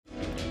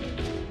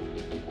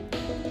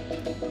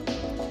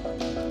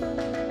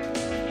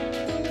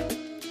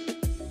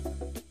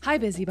Hi,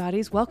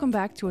 busybodies. Welcome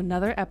back to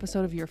another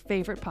episode of your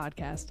favorite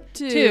podcast,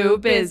 Too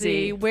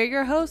Busy. We're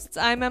your hosts.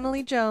 I'm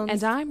Emily Jones.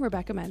 And I'm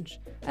Rebecca Mensch.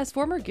 As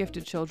former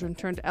gifted children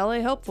turned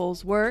LA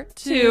hopefuls, we're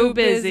too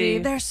busy.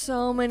 There's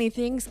so many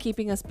things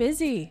keeping us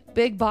busy.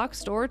 Big box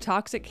store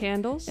toxic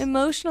candles,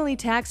 Emotionally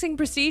taxing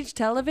prestige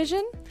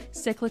television.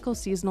 cyclical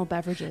seasonal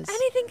beverages.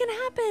 Anything can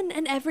happen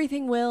and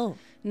everything will.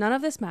 None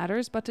of this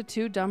matters, but to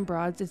two dumb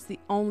broads, it's the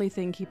only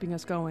thing keeping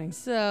us going.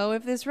 So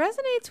if this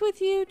resonates with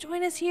you,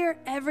 join us here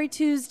every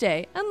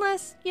Tuesday.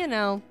 Unless,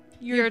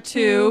 you're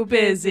too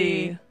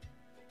busy.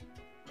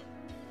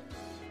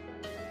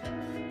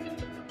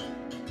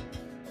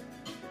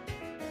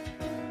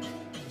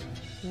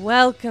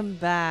 Welcome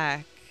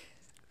back.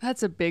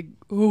 That's a big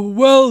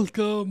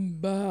welcome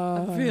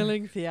back. I'm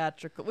feeling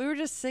theatrical. We were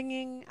just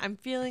singing. I'm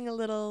feeling a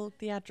little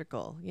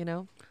theatrical,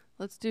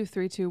 Let's do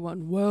 3, 2,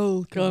 1.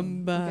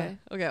 Welcome back.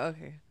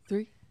 Okay.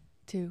 3,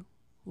 2,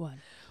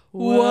 1.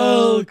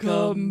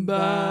 Welcome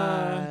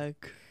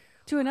back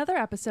to another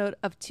episode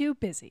of Too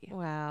Busy.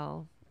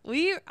 Wow.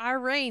 Our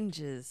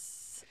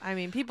ranges. I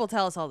mean, people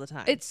tell us all the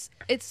time. It's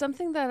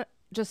something that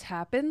just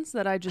happens,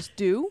 that I just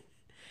do.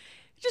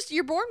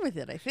 You're born with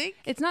it, I think.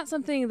 It's not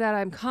something that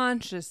I'm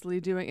consciously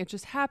doing. It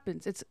just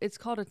happens. It's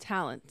called a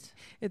talent.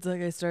 It's like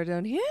I start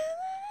down here, and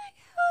then I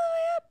go all the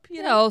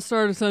way up. I'll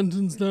start a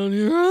sentence down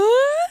here.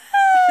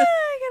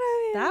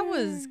 That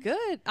was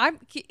good.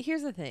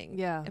 Here's the thing.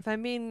 Yeah. If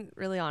I'm being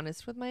really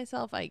honest with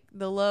myself,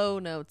 the low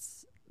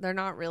notes, they're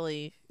not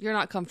really. You're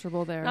not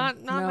comfortable there.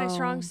 Not my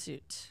strong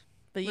suit.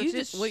 But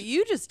what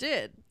you just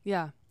did.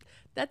 Yeah.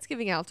 That's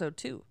giving alto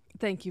too.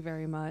 Thank you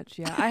very much.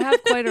 Yeah, I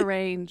have quite a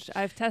range.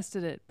 I've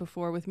tested it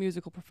before with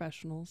musical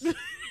professionals.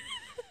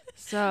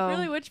 So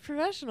really, which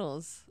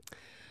professionals?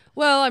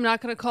 Well, I'm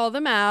not going to call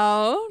them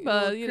out,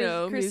 but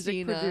music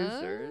Christina,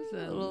 producers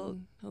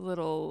and a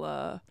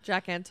little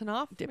Jack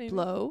Antonoff,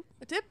 Diplo.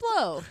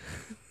 Diplo.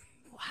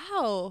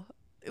 Wow,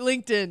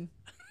 LinkedIn.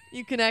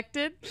 You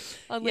connected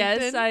on LinkedIn?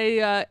 Yes,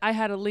 I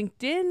had a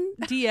LinkedIn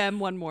DM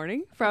one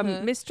morning from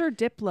Mr.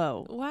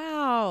 Diplo.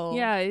 Wow.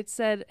 Yeah, it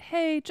said,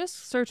 "Hey,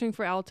 just searching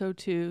for alto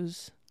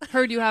twos.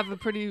 Heard you have a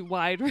pretty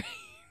wide range."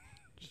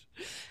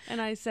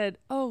 And I said,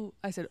 "Oh,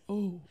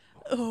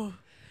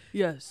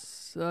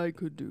 yes, I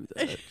could do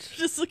that."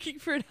 Just looking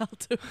for an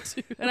alto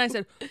two. And I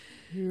said,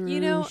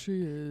 "Here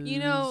she is."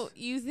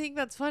 You think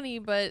that's funny,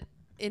 but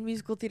in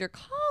musical theater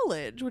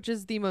college, which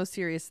is the most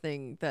serious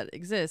thing that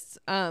exists,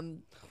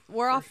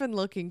 we're often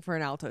looking for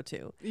an alto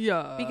too.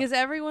 Yeah. Because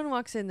everyone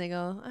walks in, they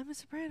go, I'm a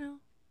soprano.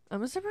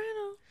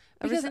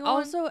 Because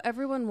also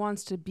everyone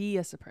wants to be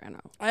a soprano.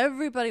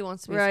 Everybody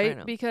wants to be a right?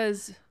 soprano.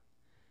 Because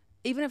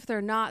even if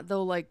they're not,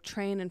 they'll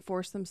train and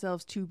force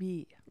themselves to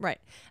be.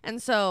 Right.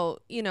 And so,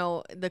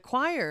 the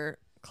choir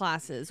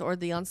classes or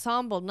the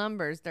ensemble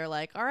numbers, they're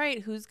like, all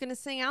right, who's going to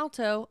sing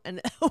alto? And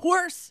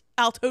worse,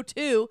 alto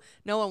 2.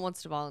 No one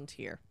wants to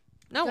volunteer.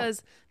 No one.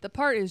 Because the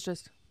part is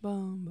just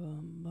bum,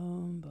 bum,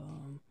 bum,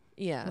 bum.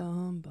 Yeah.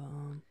 Bum,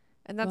 bum.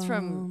 And that's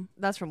from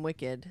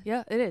Wicked.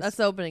 Yeah, it is. That's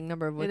the opening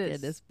number of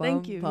Wicked. Is bum,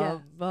 Thank you. Bum, yeah.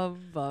 bum,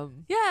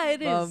 bum. Yeah,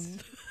 it bum. is.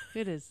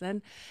 It is.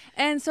 And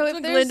so that's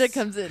if when Glinda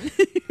comes in.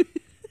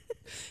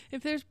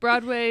 If there's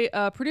Broadway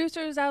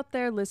producers out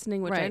there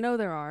listening, which I know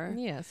there are,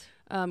 yes,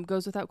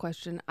 goes without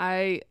question,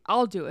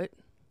 I'll do it.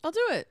 I'll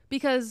do it.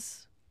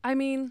 Because,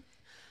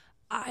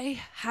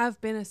 I have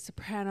been a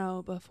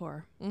soprano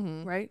before,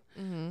 right?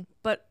 Mm-hmm.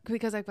 But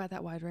because I've got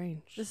that wide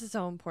range. This is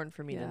so important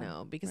for me to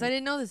know because I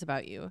didn't know this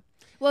about you.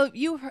 Well,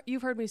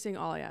 you've heard me sing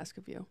All I Ask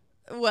of You.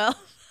 Well,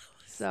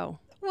 so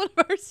one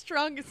of our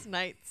strongest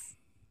nights.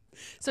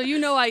 So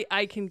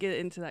I can get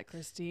into that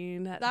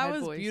Christine. That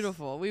was voice.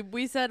 Beautiful.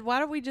 We said, why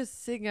don't we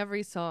just sing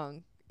every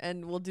song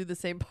and we'll do the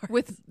same part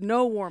with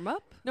no warm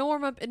up? No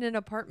warm up in an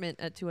apartment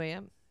at 2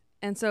 a.m.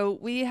 And so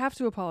we have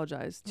to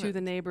apologize to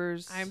the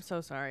neighbors. I'm so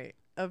sorry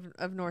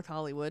of North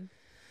Hollywood.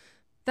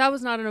 That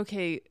was not an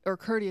okay or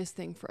courteous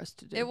thing for us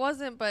to do. It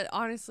wasn't, but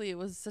honestly, it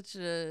was such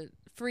a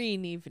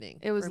freeing evening.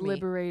 It was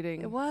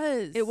liberating. It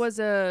was. It was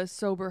a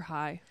sober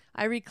high.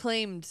 I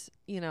reclaimed,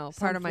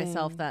 part of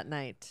myself that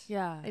night.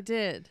 Yeah. I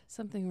did.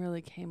 Something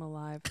really came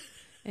alive.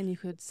 And you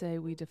could say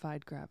we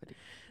defied gravity.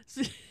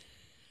 Right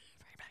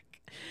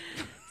back.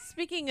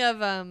 Speaking of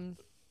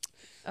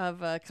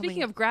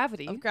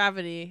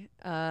gravity,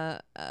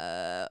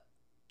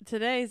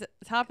 today's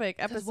topic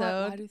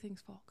episode. Why do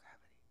things fall?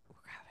 Gravity.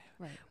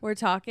 Right. We're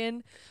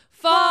talking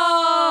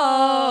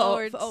fall.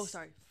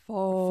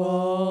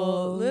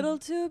 Fall. Little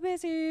too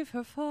busy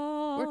for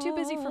fall. We're too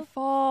busy for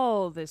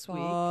fall this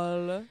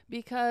week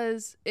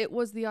because it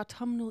was the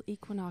autumnal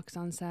equinox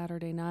on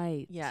Saturday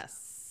night.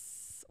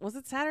 Yes. Was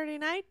it Saturday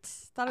night?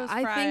 Thought it was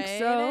I Friday think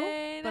so,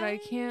 night? but I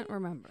can't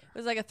remember. It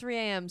was like a 3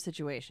 a.m.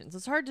 situation, so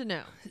it's hard to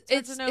know.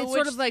 It's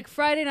sort of like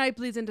Friday night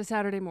bleeds into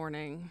Saturday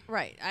morning.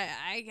 Right.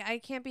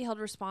 I can't be held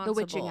responsible the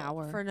witching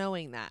hour for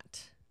knowing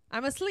that.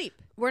 I'm asleep.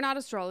 We're not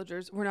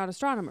astrologers. We're not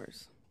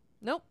astronomers.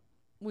 Nope.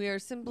 We are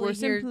simply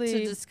here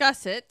to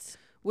discuss it.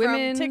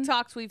 Women, from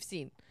TikToks we've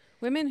seen.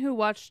 Women who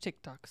watch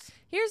TikToks.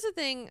 Here's the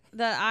thing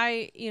that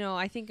I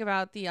think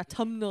about the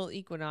autumnal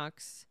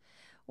equinox.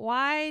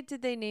 Why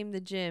did they name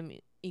the gym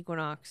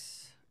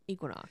Equinox?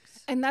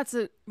 And that's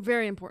a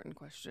very important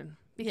question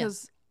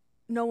because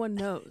no one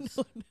knows.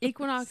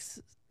 Equinox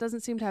doesn't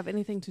seem to have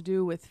anything to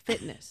do with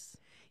fitness.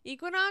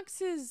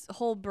 Equinox's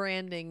whole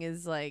branding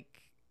is like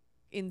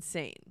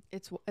insane.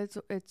 It's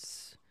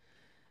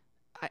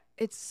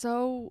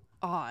so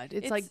odd.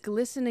 It's like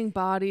glistening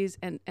bodies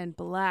and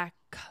black.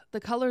 The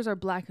colors are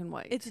black and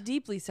white. It's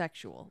deeply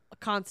sexual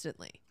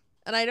constantly.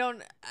 And I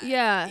don't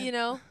you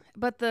know,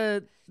 but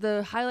the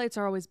highlights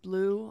are always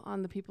blue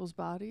on the people's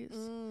bodies.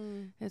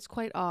 It's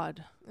quite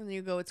odd. And then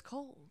you go, it's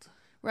cold.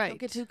 Right. Don't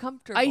get too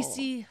comfortable.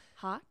 Icy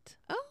hot.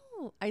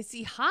 Oh,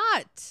 icy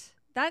hot.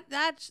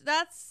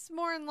 That's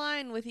more in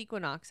line with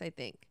Equinox, I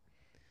think.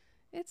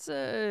 It's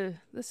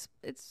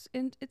it's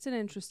an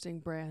interesting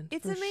brand.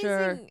 It's for amazing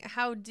sure.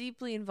 how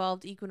deeply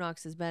involved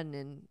Equinox has been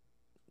in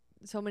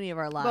so many of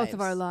our lives. Both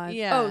of our lives.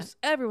 Yeah. Oh,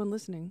 everyone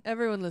listening.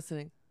 Everyone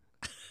listening.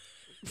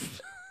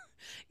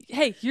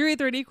 Hey, you're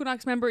either an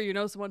Equinox member or you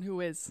know someone who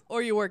is.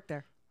 Or you work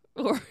there.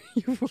 Or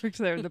you've worked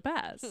there in the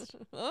past.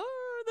 Or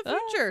the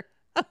future.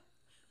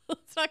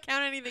 Let's not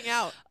count anything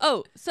out.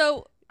 Oh,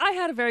 so I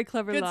had a very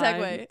clever Good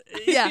line.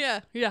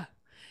 segue. Yeah.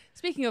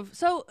 Speaking of,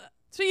 so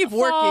Speaking of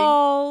working.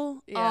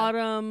 fall, Yeah.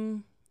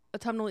 autumn,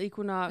 autumnal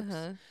equinox,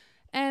 Uh-huh.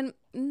 and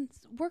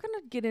we're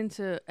going to get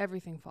into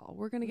everything fall.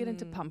 We're going to get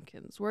into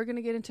pumpkins. We're going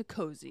to get into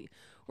cozy.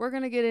 We're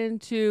going to get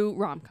into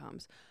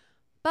rom-coms.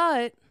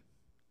 But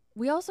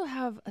we also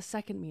have a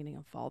second meaning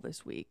of fall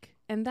this week,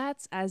 and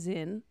that's as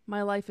in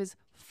my life is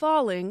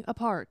falling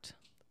apart.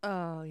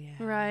 Oh, yeah.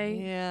 Right?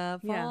 Yeah,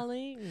 Yeah.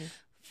 falling.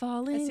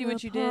 Falling I see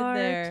what you did apart.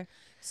 there.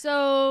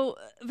 So,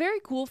 very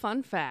cool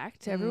fun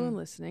fact to everyone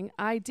listening.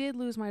 I did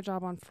lose my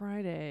job on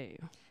Friday.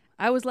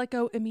 I was let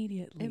go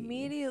immediately.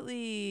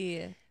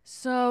 Immediately.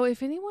 So,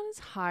 if anyone is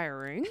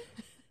hiring,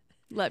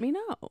 let me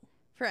know.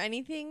 For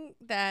anything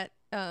that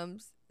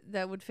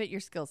that would fit your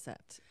skill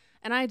set.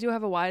 And I do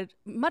have a wide,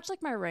 much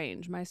like my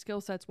range, my skill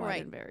set's wide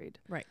Right. and varied.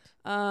 Right.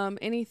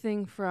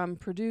 Anything from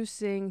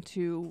producing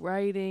to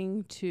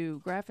writing to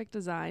graphic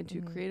design to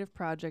creative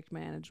project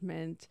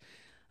management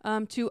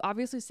to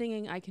obviously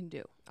singing, I can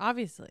do.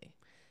 Obviously.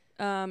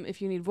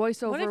 If you need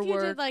voiceover What if you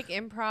work, did like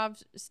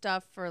improv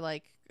stuff for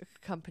like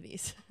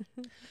companies?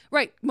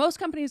 right? Most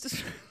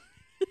companies,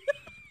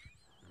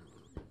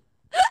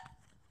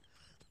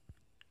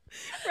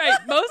 right?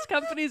 Most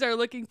companies are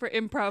looking for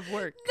improv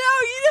work. No,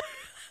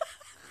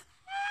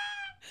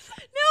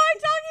 No, I'm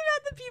talking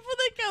about the people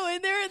that go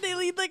in there and they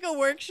lead like a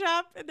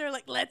workshop and they're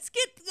like, let's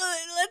get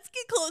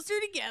closer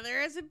together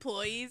as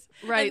employees.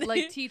 Right, And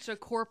like teach a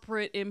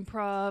corporate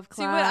improv class.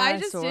 See, what I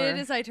just or did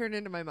is I turned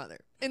into my mother.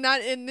 And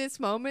not in this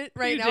moment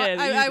right You now. did,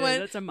 you I did. went,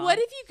 That's a mom. what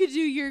if you could do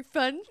your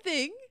fun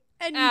thing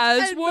and you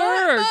As and more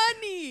work.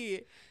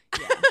 money?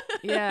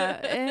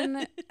 yeah,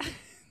 and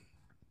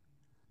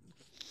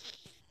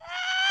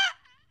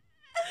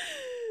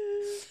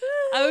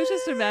I was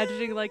just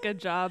imagining like a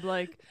job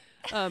like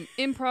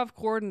improv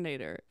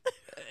coordinator.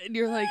 And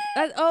you're like,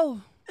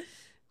 oh,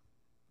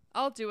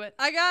 I'll do it.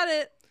 I got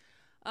it.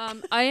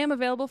 I am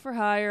available for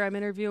hire. I'm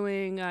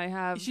interviewing. I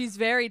have. She's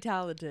very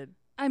talented.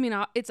 I mean,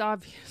 it's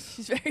obvious.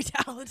 She's very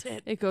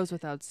talented. It goes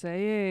without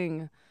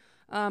saying.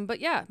 But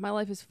yeah, my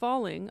life is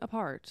falling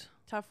apart.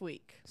 Tough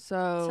week.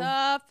 So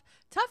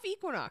Tough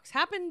equinox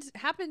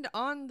happened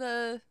on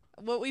the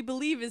what we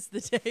believe is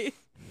the day,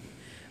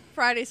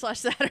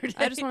 Friday/Saturday.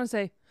 I just want to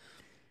say,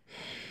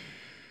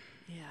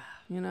 yeah,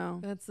 you know,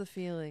 that's the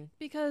feeling.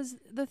 because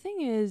the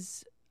thing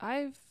is,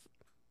 I've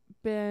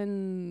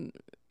been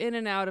in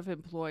and out of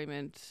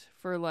employment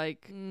for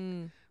like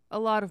a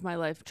lot of my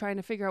life, trying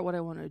to figure out what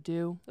I want to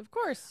do. Of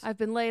course. I've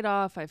been laid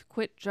off. I've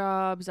quit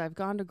jobs. I've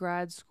gone to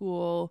grad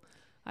school.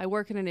 I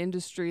work in an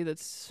industry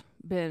that's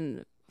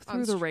been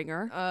through the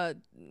ringer.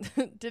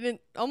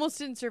 Almost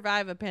didn't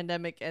survive a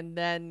pandemic and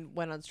then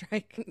went on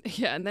strike.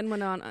 Yeah, and then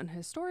went on an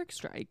historic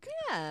strike.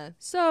 Yeah.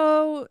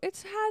 So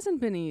it hasn't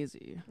been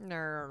easy.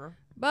 No.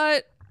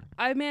 But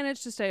I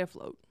managed to stay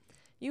afloat.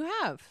 You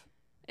have.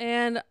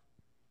 And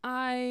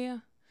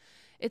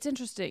it's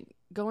interesting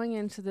going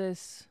into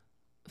this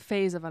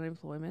phase of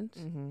unemployment.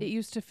 It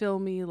used to fill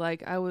me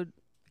like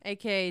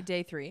AKA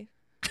day 3.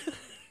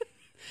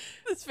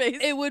 This face.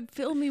 it would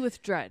fill me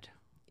with dread.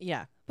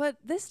 Yeah. But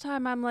this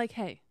time I'm like,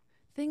 hey,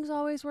 things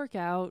always work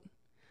out.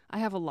 I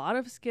have a lot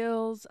of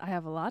skills. I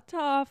have a lot to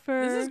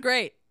offer. This is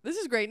great. This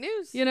is great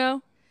news. You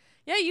know?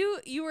 Yeah,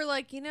 you were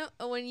like,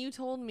 when you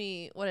told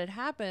me what had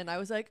happened, I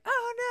was like,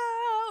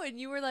 oh no. And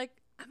you were like,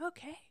 I'm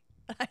okay.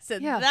 I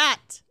said, Yeah.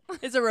 that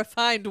is a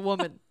refined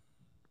woman.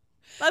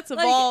 That's Like,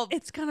 evolved.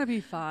 it's going to be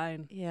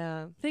fine.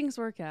 Yeah. Things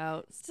work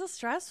out. It's still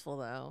stressful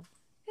though.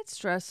 It's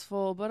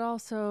stressful, but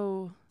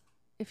also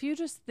if you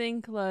just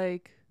think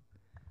like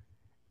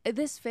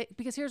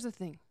because here's the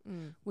thing.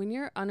 When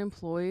you're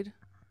unemployed,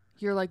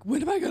 you're like,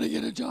 when am I going to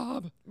get a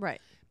job?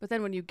 Right. But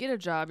then when you get a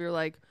job, you're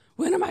like,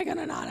 when am I going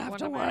to not have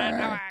to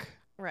work?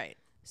 Right.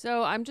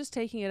 So I'm just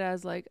taking it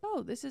as like,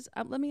 oh, this is,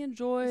 let me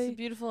enjoy. It's a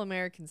beautiful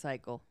American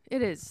cycle.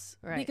 It is.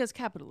 Right. Because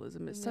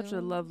capitalism is such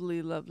a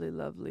lovely, lovely,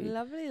 lovely,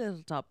 Lovely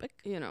little topic.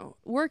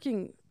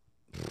 working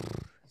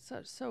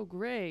So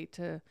great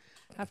to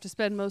have to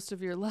spend most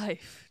of your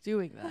life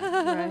doing that,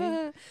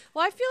 right?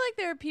 Well, I feel like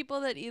there are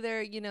people that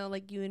either,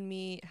 like you and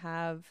me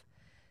have,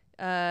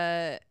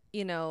 a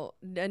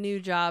new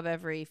job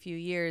every few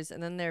years,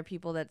 and then there are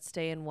people that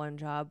stay in one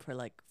job for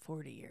like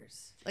 40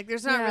 years. Like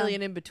there's not really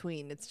an in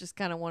between. It's just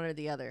kind of one or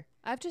the other.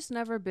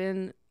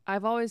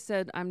 I've always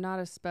said I'm not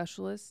a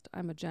specialist.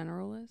 I'm a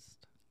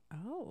generalist.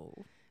 Oh.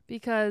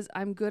 Because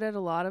I'm good at a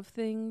lot of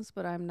things,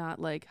 but I'm not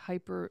like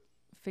hyper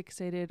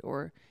fixated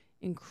or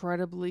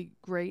incredibly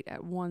great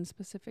at one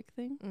specific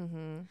thing.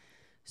 Mm-hmm.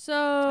 So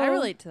I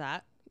relate to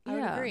that. I would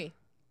yeah. agree.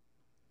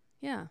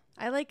 Yeah.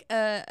 I like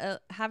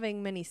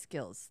having many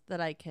skills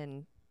that I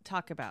can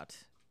talk about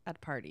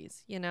at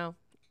parties,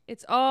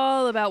 It's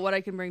all about what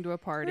I can bring to a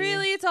party.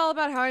 Really, it's all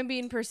about how I'm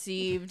being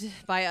perceived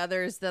by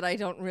others that I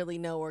don't really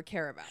know or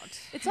care about.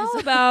 It's all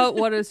about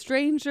what a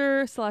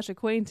stranger /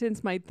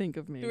 acquaintance might think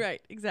of me.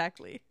 Right,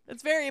 exactly.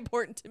 That's very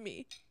important to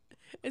me,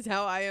 is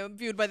how I am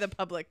viewed by the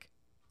public.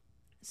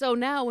 So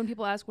now when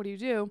people ask, what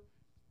do?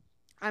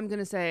 I'm going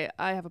to say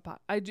I'm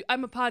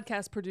a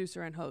podcast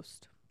producer and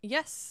host.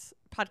 Yes,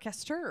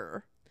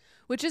 podcaster.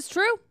 Which is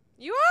true.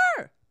 You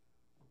are.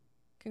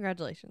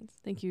 Congratulations.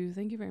 Thank you.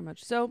 Thank you very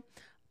much. So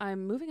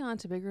I'm moving on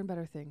to bigger and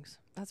better things.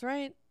 That's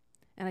right.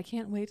 And I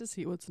can't wait to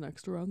see what's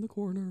next around the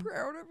corner.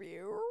 Proud of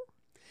you.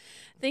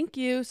 Thank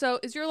you. So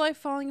is your life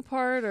falling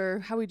apart or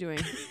how are we doing?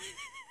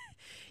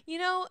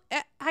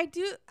 I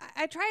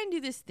try and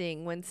do this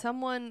thing when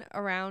someone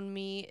around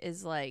me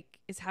is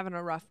having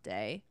a rough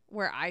day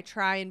where I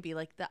try and be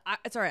like,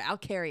 it's all right, I'll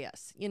carry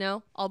us,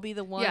 I'll be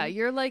the one. Yeah,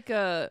 you're like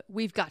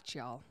we've got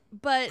y'all.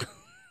 But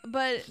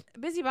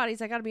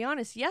busybodies, I got to be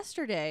honest,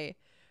 yesterday,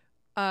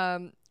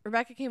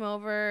 Rebecca came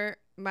over,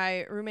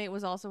 my roommate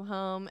was also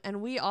home,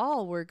 and we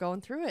all were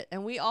going through it,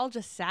 and we all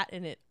just sat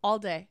in it all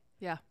day.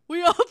 Yeah.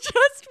 We all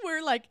just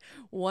were like,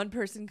 one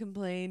person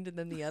complained and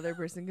then the other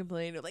person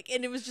complained.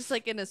 And it was just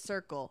like in a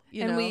circle,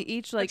 and we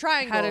each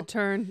had a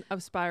turn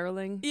of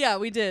spiraling. Yeah,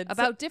 we did.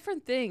 About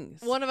different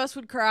things. One of us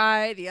would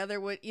cry. The other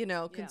would,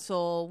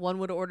 console. One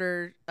would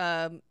order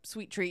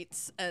sweet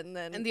treats. And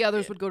the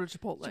others would go to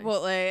Chipotle.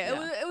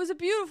 Yeah. It was a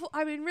beautiful,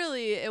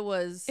 really, it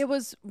was. It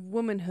was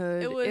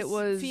womanhood. It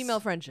was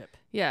female friendship.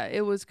 Yeah,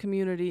 it was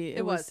community.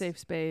 It was safe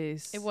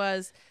space. It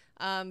was.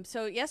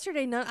 So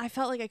yesterday, I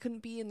felt like I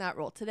couldn't be in that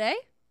role. Today,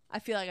 I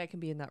feel like I can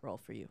be in that role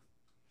for you.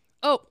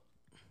 Oh,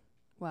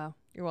 wow!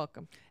 You're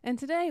welcome. And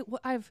today,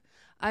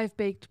 I've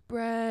baked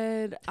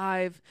bread.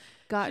 I've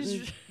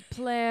gotten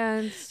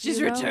plants.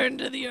 She's returned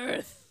to the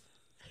earth.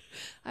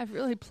 I've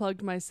really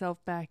plugged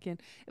myself back in,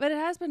 but it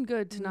has been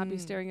good to not be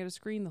staring at a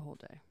screen the whole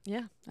day.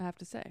 Yeah, I have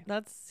to say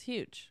that's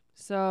huge.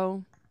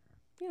 So,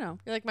 you're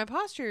like, my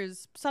posture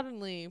is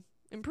suddenly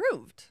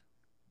improved.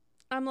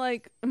 I'm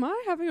like, am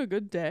I having a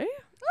good day?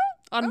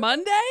 On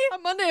Monday?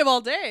 On Monday of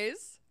all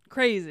days.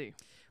 Crazy.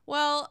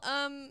 Well,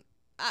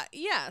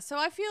 yeah. So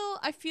I feel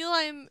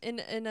I'm in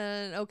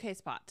an okay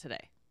spot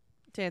today.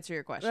 To answer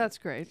your question, that's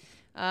great.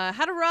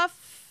 Had a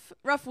rough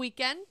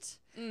weekend.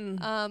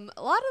 A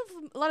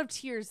lot of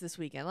tears this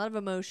weekend. A lot of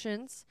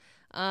emotions,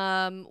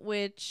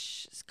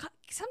 which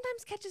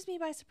sometimes catches me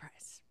by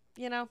surprise.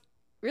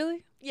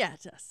 Really? Yeah,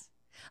 it does.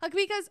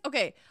 Because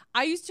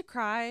I used to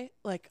cry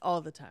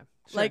all the time,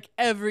 sure.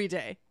 Every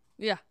day.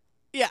 Yeah.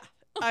 Yeah.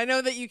 I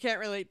know that you can't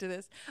relate to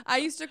this. I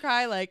used to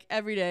cry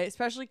every day,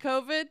 especially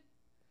COVID,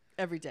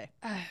 every day,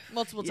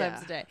 multiple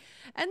times a day.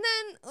 And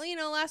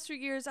then, last 3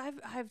 years,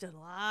 I've done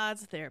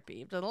lots of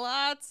therapy. I've done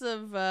lots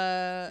of.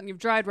 You've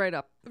dried right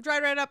up. I've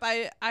dried right up.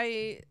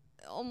 I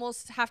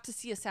almost have to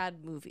see a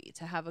sad movie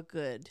to have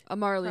a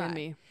Marley cry. and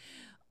Me.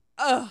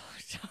 Oh,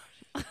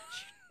 don't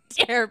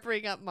dare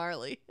bring up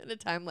Marley at a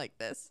time like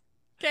this.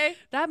 Okay,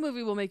 that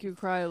movie will make you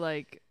cry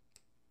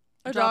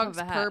a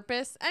dog's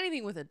purpose.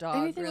 Anything with a dog.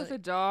 Anything with a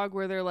dog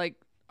where they're like,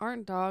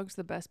 aren't dogs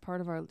the best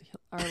part of our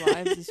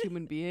lives as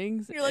human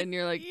beings? You're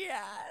like,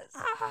 yes.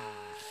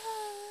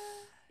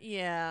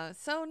 Yeah.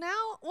 So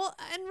now,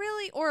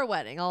 or a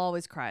wedding. I'll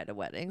always cry at a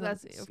wedding.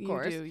 Of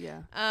course. You do,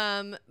 yeah.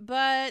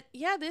 But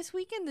yeah, this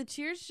weekend the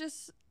tears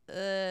just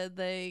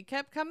they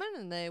kept coming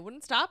and they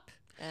wouldn't stop.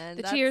 And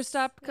the tears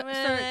stop coming.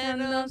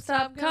 Don't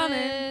stop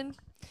coming.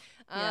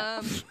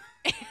 Yeah.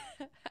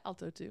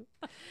 Alto 2.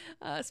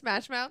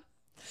 Smash Mouth.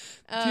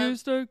 Tears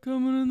start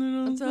coming and they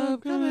don't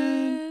stop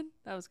coming.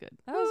 That was good.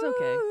 That was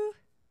okay.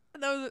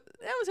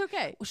 That was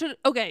okay.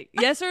 Okay.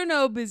 Yes or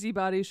no,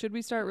 busybody? Should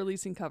we start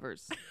releasing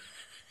covers?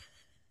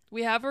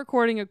 We have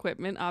recording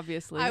equipment,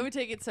 obviously. I would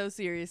take it so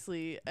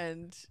seriously,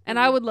 and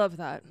I would love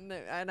that,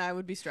 and I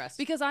would be stressed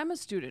because I'm a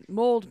student.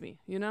 Mold me,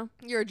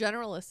 You're a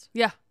generalist.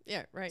 Yeah.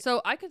 Yeah. Right.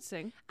 So I could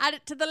sing. Add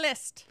it to the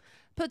list.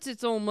 Puts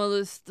it on my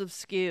list of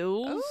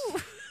skills. Ooh.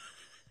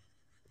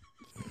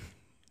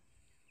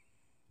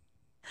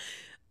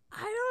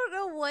 I don't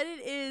know what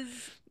it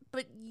is,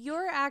 but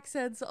your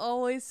accents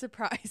always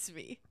surprise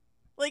me.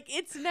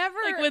 It's never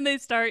when they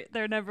start,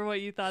 they're never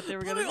what you thought they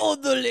were gonna be. On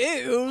the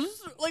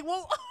list.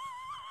 What?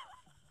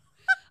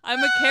 I'm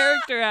a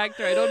character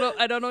actor. I don't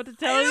know what to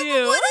tell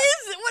you. What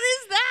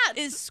is that?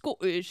 It's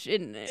Scottish,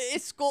 isn't it?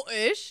 It's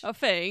Scottish. I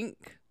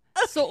think.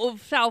 Sort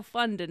of South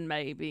London,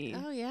 maybe.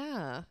 Oh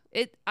yeah.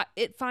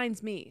 It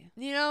finds me.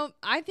 You know,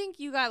 I think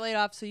you got laid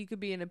off so you could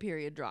be in a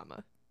period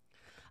drama.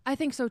 I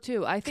think so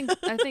too. I think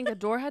a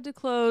door had to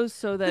close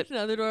so that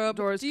Another door opens.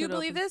 doors Do you could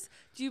believe open. this?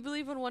 Do you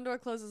believe when one door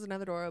closes,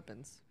 another door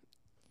opens?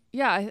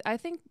 Yeah, I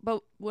think.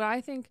 But what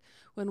I think,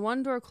 when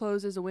one door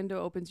closes, a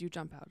window opens, you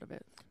jump out of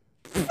it.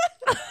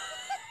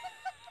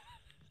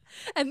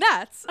 And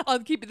that's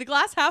on keeping the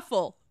glass half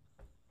full.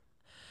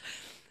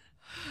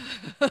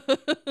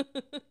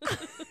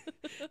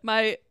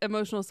 My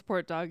emotional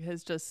support dog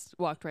has just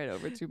walked right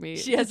over to me.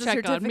 She to has a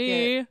check on me.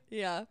 certificate.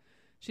 Yeah.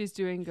 She's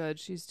doing good.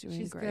 She's doing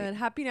She's great. good.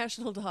 Happy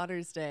National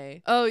Daughters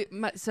Day. Oh,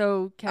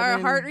 so Kevin, Our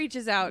heart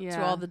reaches out to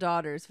yeah. all the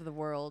daughters of the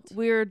world.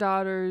 we're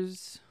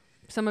daughters.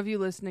 Some of you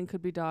listening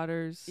could be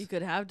daughters. You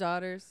could have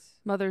daughters.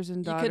 Mothers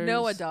and daughters. You could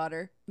know a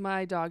daughter.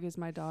 My dog is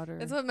my daughter.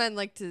 That's what men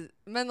like to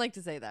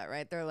say that,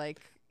 right? They're like,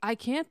 I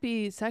can't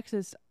be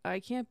sexist. I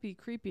can't be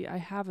creepy. I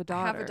have a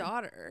daughter. I have a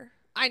daughter.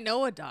 I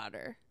know a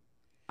daughter.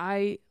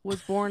 I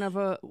was born of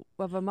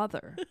a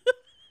mother.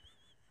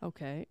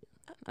 Okay.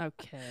 Like,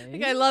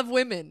 I love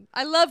women.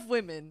 I love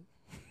women.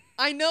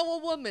 I know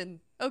a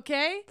woman.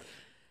 Okay.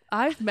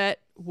 I've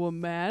met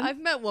woman. I've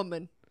met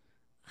woman,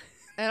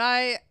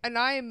 and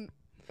I'm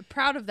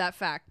proud of that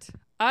fact.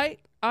 I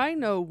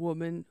know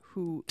woman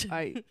who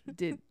I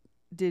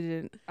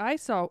didn't. I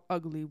saw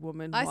ugly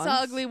woman. I once.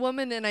 saw ugly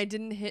woman and I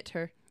didn't hit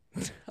her.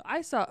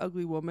 I saw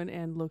ugly woman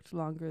and looked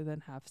longer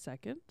than half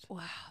second. Wow,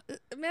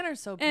 men are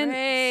so brave.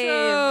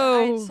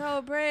 And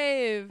So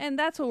brave, And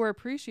that's what we're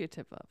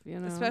appreciative of, you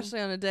know. especially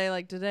on a day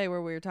like today where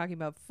we were talking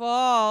about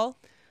fall.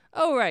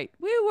 Oh right,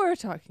 we were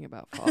talking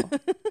about fall.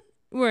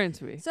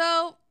 Weren't we?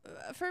 So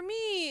for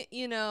me,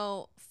 you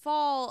know,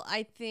 fall,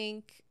 I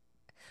think.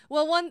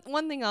 Well,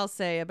 one thing I'll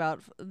say about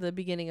the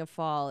beginning of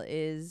fall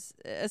is,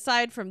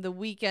 aside from the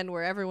weekend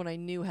where everyone I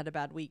knew had a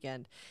bad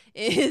weekend,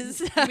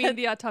 is I mean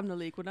the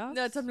autumnal equinox.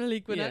 the autumnnal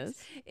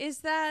equinox, Yes. is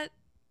that,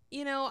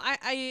 you know,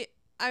 I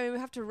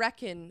have to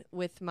reckon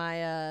with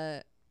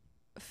my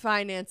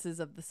finances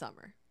of the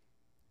summer.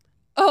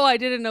 Oh, I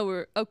didn't know we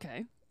were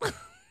okay.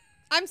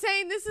 I'm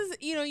saying this is,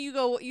 you know,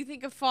 you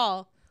think of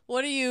fall.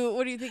 What are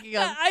you thinking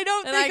of? I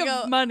don't And think I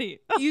of go, money.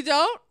 You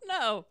don't?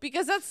 No.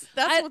 Because that's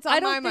I what's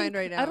on don't my think- mind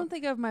right now. I don't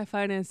think of my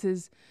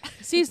finances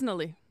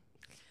seasonally,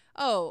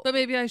 Oh, but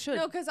maybe I should.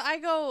 no, because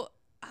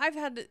I've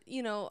had,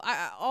 you know,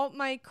 all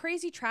my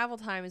crazy travel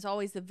time is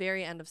always the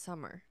very end of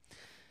summer.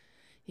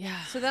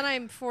 Yeah. So then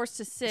I'm forced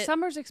to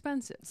Summer's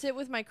expensive. sit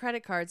with my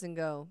credit cards and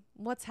go,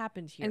 what's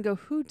happened here? And go,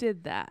 who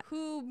did that?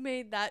 Who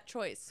made that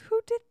choice?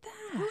 Who did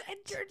that? Who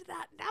entered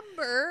that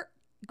number?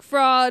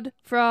 Fraud.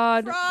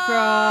 Fraud.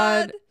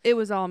 It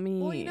was all me.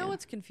 Well, you know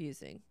what's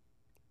confusing?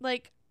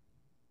 Like,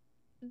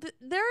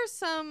 there are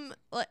some,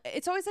 like,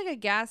 it's always like a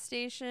gas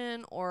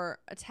station or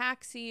a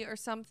taxi or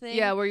something.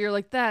 Yeah, where you're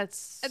like,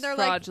 that's And they're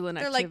fraudulent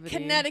like, activity. they're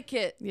like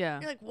Connecticut. Yeah.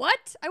 You're like,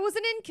 what? I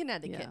wasn't in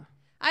Connecticut. Yeah.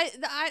 I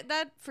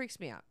that freaks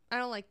me out. I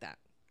don't like that.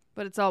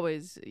 But it's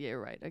always, yeah, you're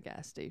right, a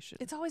gas station.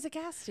 It's always a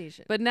gas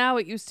station. But now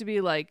it used to be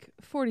like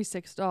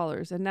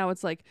 $46, and now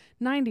it's like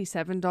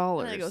 $97.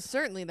 And I go,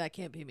 certainly that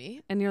can't be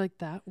me. And you're like,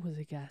 that was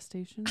a gas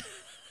station?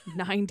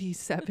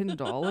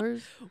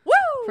 $97 Woo!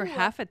 for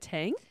half a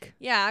tank?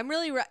 Yeah, I'm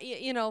really,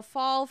 you know,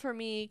 fall for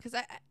me, because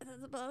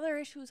the other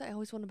issue is I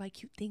always want to buy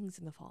cute things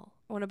in the fall.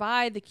 I want to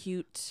buy the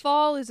cute.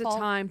 Fall is Fall. a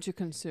time to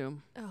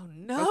consume. Oh,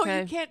 no,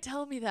 Okay. you can't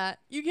tell me that.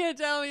 You can't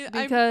tell me.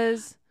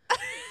 Because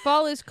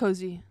fall is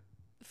cozy.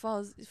 Fall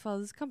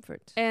is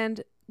comfort.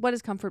 And what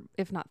is comfort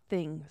if not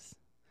things?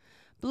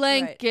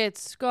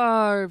 Blankets,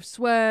 scarves,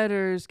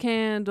 sweaters,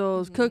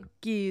 candles, Mhm.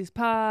 cookies,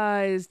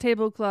 pies,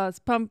 tablecloths,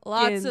 pumpkins.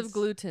 Lots of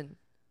gluten.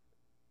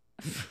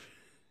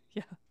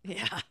 Yeah.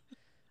 Yeah.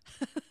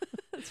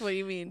 That's what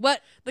you mean.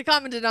 What? The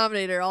common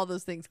denominator, all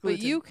those things. Gluten.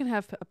 But you can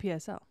have a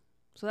PSL.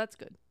 So that's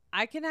good.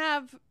 I can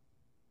have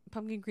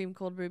pumpkin cream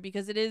cold brew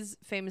because it is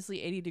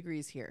famously 80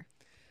 degrees here.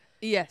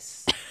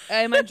 Yes.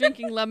 Am I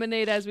drinking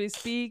lemonade as we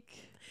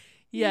speak?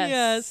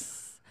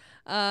 Yes.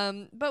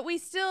 But we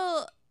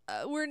still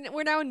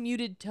we're now in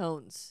muted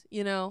tones,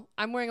 you know.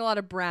 I'm wearing a lot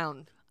of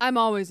brown. I'm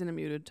always in a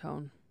muted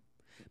tone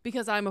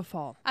because I'm a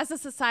fall. As a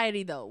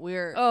society though,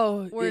 we're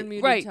in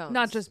muted right, tones.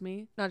 not just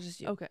me. not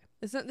just you. Okay.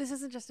 This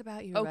isn't just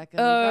about you, Oh, Rebecca.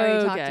 We've already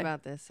okay. talked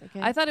about this, okay?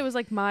 I thought it was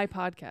like my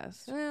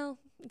podcast. well,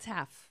 it's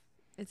half.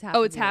 It's half. Oh,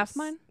 of it's half yours.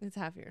 mine? It's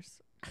half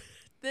yours.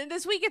 Then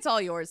this week it's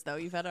all yours though.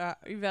 You've had a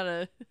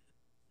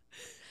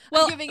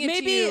Well, I'm giving it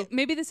to you.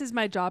 maybe this is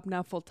my job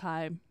now full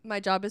time.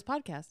 My job is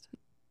podcast.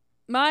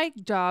 My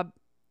job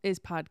is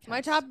podcast.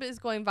 My job is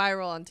going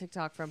viral on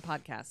TikTok from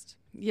podcast.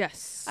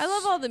 Yes. I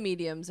love all the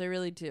mediums. I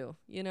really do.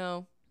 You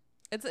know,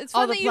 it's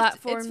All fun the that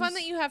platforms. it's fun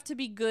that you have to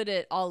be good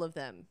at all of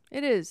them.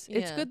 It is.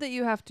 It's Yeah. good that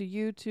you have to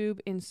YouTube,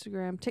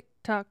 Instagram,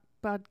 TikTok,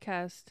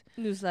 podcast,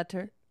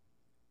 Newsletter,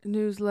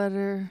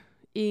 newsletter,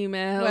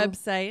 email,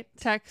 website,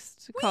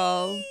 text,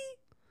 call. Whee!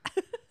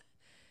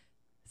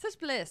 Such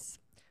bliss.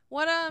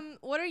 What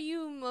are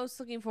you most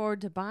looking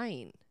forward to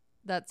buying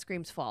that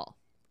screams fall?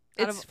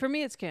 It's for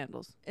me. It's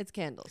candles. It's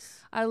candles.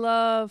 I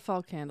love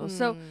fall candles.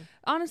 So Mm.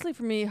 honestly,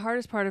 for me,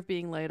 hardest part of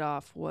being laid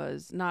off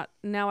was not.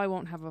 Now I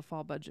won't have a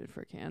fall budget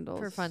for candles,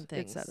 For fun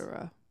things.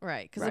 etc.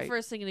 Right. Because Right. the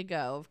first thing to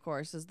go, of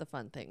course, is the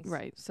fun things.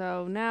 Right.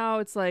 So now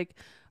it's like,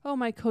 oh,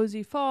 my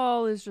cozy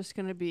fall is just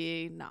gonna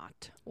be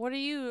not. What are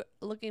you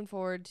looking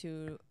forward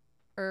to,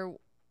 or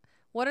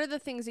what are the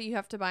things that you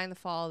have to buy in the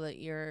fall that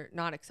you're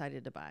not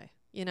excited to buy?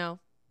 You know,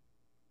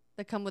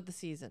 that come with the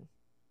season.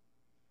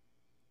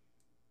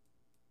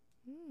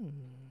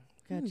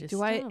 Gotcha.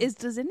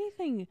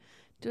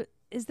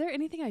 Is there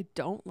anything I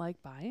don't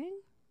like buying?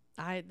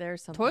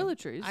 There's something.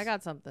 Toiletries. I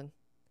got something.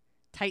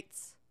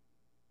 Tights.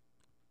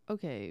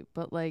 Okay,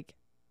 but like,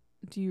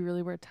 do you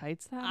really wear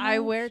tights that I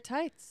much? wear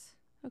tights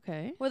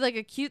Okay. with like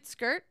a cute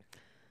skirt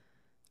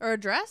or a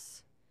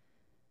dress.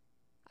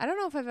 I don't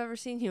know if I've ever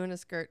seen you in a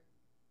skirt.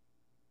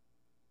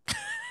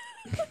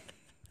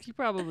 You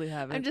probably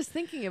haven't. I'm just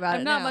thinking about it.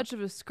 I'm not now. much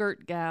of a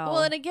skirt gal.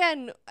 Well, and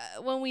again,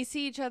 when we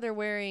see each other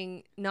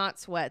wearing not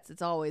sweats,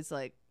 it's always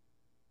like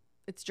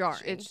it's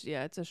jarring.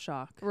 it's a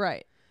shock.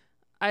 right.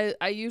 I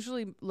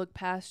usually look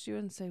past you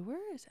and say,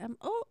 "Where is Em?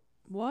 Oh,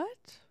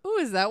 what? Who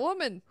is that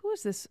woman? Who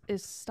is this?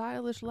 Is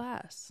stylish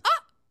lass?"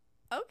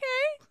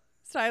 Okay,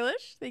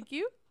 stylish. Thank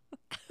you.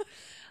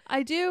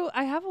 I do.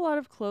 I have a lot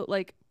of clothes.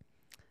 Like,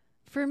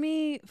 for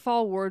me,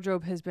 fall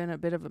wardrobe has been a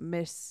bit of a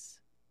mismatch.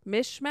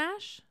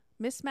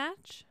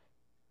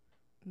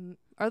 Mm.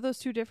 Are those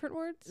two different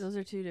words? Those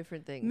are two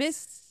different things.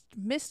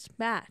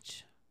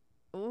 Mismatch.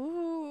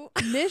 Ooh.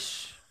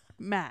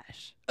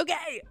 Mishmash.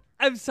 Okay.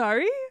 I'm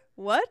sorry.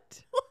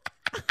 What?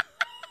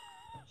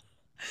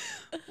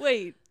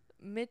 Wait.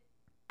 Mismatch?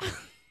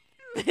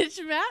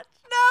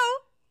 No.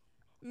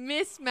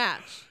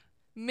 Mismatch.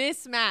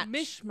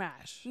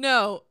 Mishmash.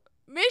 No.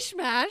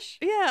 Mishmash.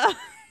 Yeah.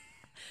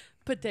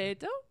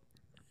 Potato.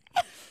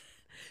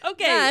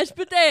 Okay. Mashed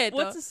potato.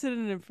 What's a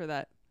synonym for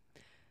that?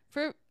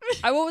 What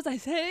was I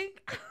saying?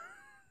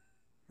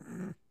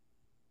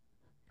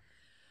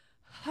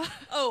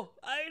 Oh,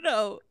 I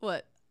know.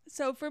 what?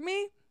 So for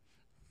me,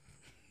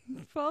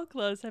 fall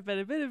clothes have been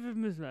a bit of a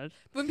mismatch.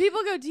 When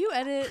people go, do you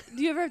edit?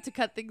 Do you ever have to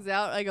cut things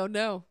out? I go,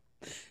 no.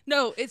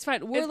 No, it's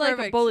fine. We're It's like a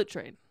perfect. bullet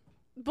train.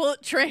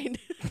 Bullet train.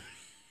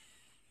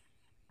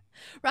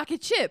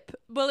 Rocket ship.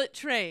 Bullet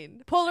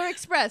train. Polar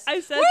Express. I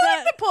said We're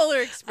that- like the Polar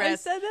I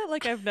Express. said that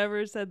like I've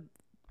never said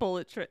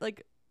bullet train.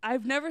 Like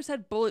I've never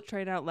said bullet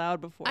train out loud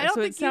before. I don't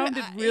so think it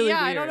sounded you, really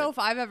yeah, weird. I don't know if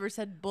I've ever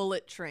said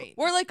bullet train.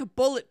 We're like a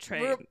bullet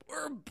train.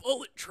 We're a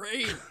bullet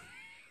train.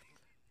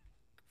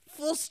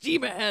 Full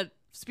steam ahead.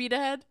 Speed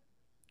ahead.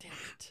 Damn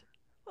it.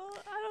 Well,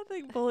 I don't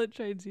think bullet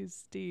trains use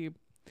steam.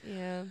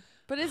 Yeah.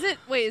 But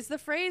is the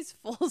phrase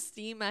full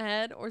steam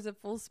ahead or is it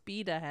full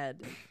speed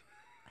ahead?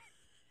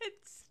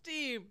 It's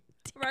steam,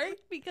 right?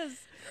 Because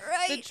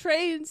Right. the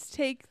trains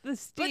take the But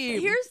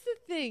steam. here's the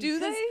thing. Do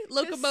 'cause- they? 'cause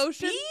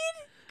Locomotion? Speed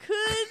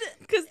could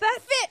Because that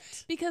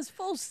fit. Because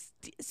full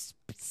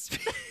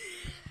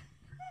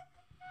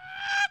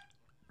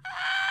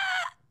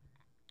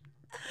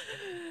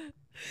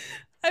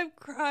I'm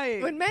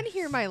crying. When men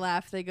hear my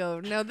laugh, they go,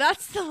 "No,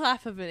 that's the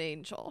laugh of an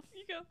angel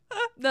you go,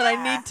 that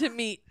I need to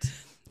meet."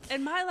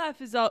 and my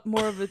laugh is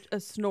more of a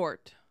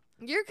snort.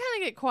 You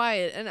kind of get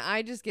quiet, and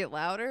I just get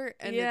louder,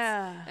 and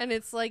Yeah.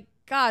 it's like,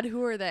 God,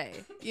 who are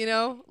they? You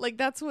know, like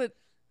that's what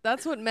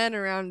men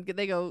around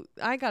they go.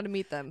 I got to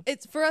meet them.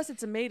 It's for us.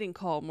 It's a mating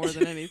call more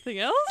than anything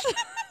else.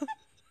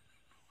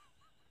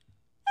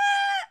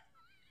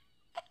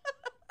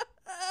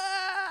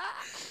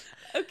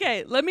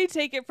 Okay, let me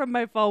take it from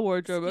my fall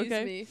wardrobe. Excuse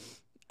okay.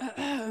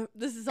 me.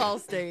 This is all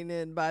staying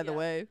in, by the Yeah.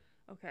 way.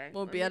 Okay.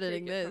 Won't let be me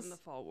editing take it this. from the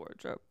fall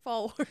wardrobe.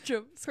 Fall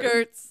wardrobe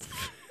skirts,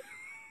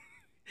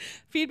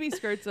 Feed me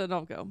skirts and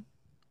I'll go.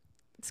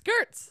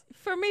 skirts.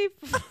 For me,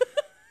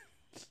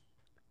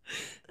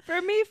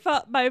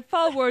 my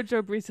fall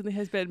wardrobe recently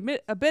has been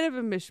a bit of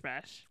a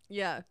mishmash.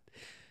 Yeah.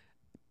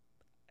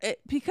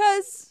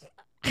 Because,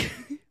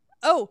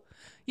 oh,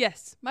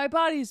 yes, my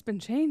body's been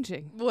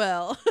changing.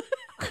 Well,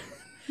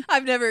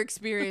 I've never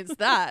experienced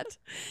that.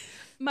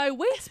 My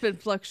weight's been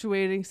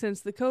fluctuating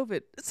since the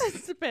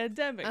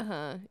pandemic.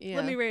 Uh-huh. Yeah.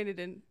 Let me rein it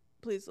in,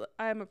 please.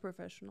 I am a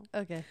professional.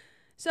 Okay.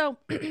 So,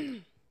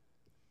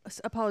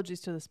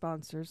 apologies to the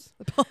sponsors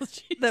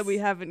Apologies. that we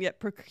haven't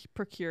yet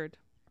procured.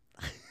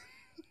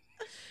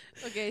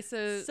 Okay,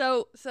 so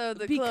So,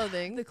 the bec-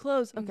 clothing. the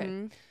clothes, okay.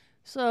 Mhm.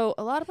 So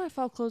a lot of my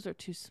fall clothes are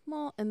too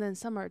small, and then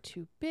some are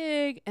too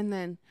big, and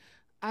then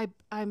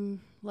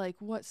I'm like,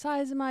 what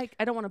size am I?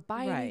 I don't want to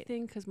buy Right.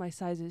 anything because my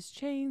size is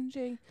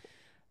changing,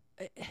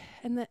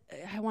 and then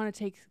I want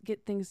to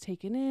get things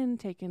taken,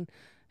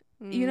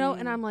 you know,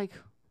 and Mm. I'm like,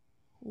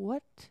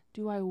 what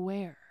do I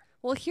wear?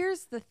 Well,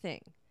 here's the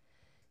thing.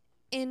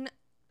 In,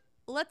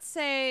 let's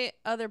say,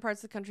 other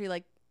parts of the country,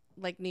 like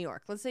New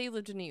York. Let's say you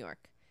lived in New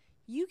York.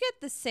 You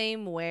get the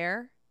same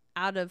wear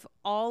out of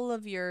all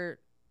of your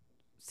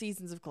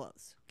seasons of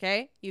clothes.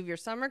 Okay, you have your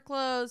summer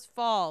clothes,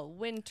 fall,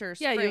 winter,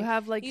 Yeah, spring. you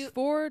have like You-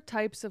 4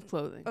 types of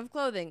clothing. of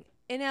clothing.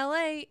 In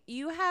LA,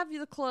 you have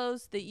the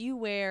clothes that you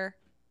wear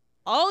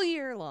all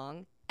year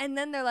long And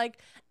then they're like,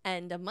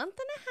 and a month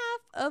and a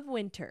half of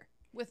winter.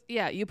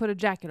 You put a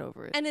jacket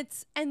over it.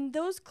 And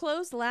those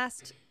clothes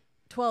last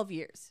 12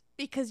 years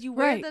because you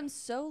wear Right. them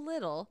so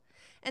little.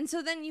 And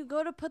so then you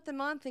go to put them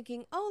on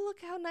thinking, oh,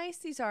 look how nice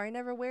these are. I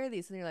never wear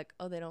these. And you're like,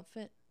 oh, they don't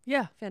fit.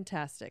 Yeah.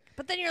 Fantastic.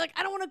 But then you're like,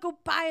 I don't want to go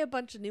buy a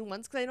bunch of new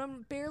ones because I know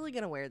I'm barely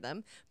going to wear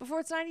them before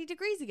it's 90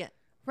 degrees again.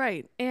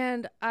 Right.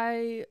 And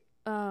I,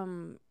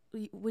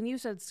 when you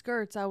said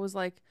skirts, I was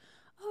like,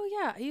 oh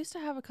yeah, I used to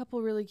have a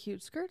couple really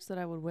cute skirts that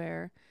I would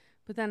wear.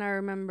 But then I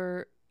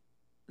remember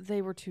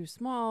they were too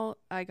small.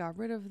 I got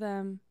rid of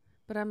them.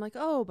 But I'm like,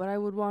 oh, but I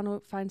would want to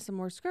find some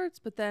more skirts.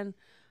 But then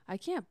I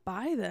can't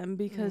buy them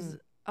because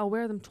I'll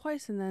wear them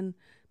twice and then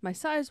my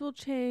size will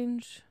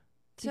change.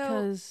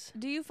 Because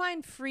do you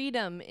find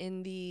freedom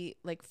in the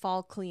like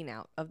fall clean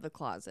out of the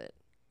closet?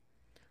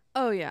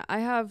 oh yeah, I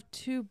have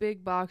 2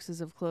 big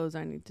boxes of clothes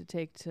I need to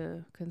take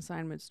to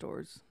consignment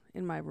stores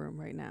in my room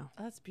right now.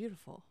 That's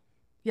beautiful.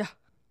 Yeah.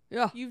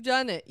 You've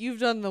done it. You've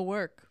done the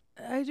work.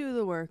 I do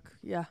the work.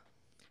 Yeah.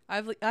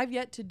 I've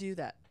yet to do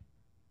that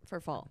for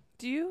fall.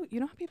 Do you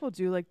know how people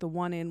do like the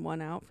 1 in,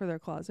 1 out for their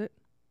closet?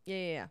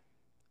 Yeah.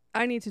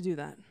 I need to do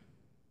that.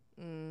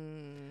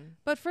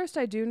 But first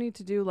I do need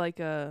to do like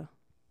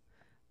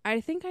I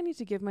think I need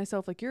to give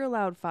myself like you're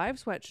allowed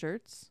 5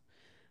 sweatshirts,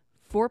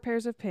 4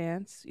 pairs of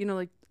pants,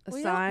 like a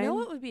sign. You know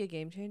what would be a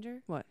game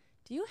changer? What?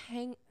 You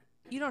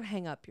don't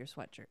hang up your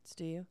sweatshirts,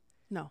 do you?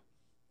 No.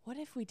 What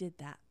if we did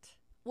that?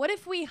 What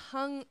if we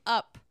hung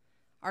up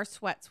our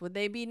sweats? Would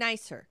they be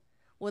nicer?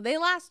 Would they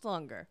last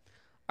longer?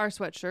 Our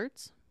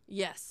sweatshirts?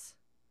 Yes.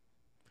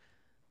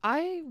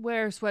 I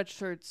wear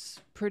sweatshirts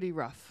pretty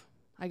rough.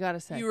 I got to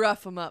say. You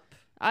rough them up.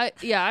 I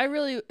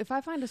really, if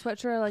I find a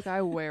sweatshirt I like,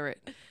 I wear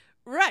it.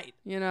 Right.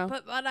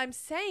 But I'm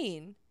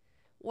saying,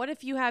 what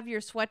if you have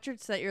your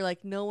sweatshirts that you're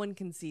like, no one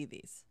can see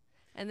these?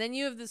 And then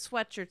you have the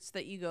sweatshirts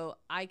that you go,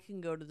 I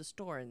can go to the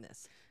store in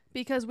this.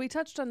 Because we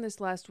touched on this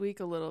last week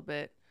a little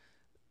bit.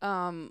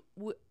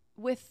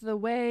 With the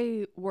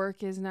way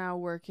work is now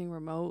working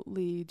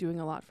remotely, doing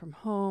a lot from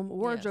home,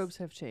 wardrobes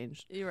have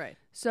changed. You're right.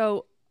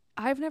 So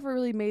I've never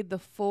really made the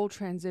full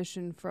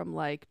transition from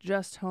like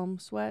just home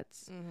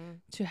sweats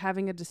to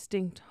having a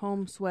distinct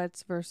home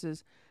sweats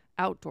versus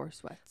outdoor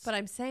sweats. But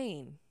I'm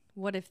saying,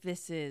 what if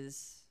this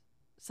is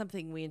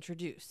something we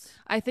introduce?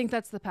 I think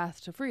that's the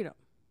path to freedom.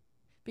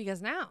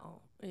 Because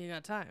now you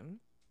got time.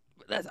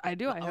 I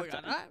do. I have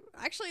time.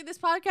 Actually, this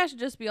podcast should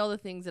just be all the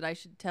things that I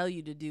should tell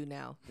you to do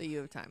now that you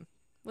have time.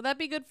 Would that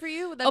be good for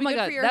you? Would that oh be my good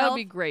God, for your that health? would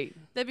be great.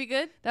 That'd be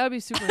good? That would be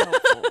super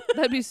helpful.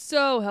 That'd be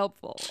so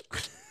helpful.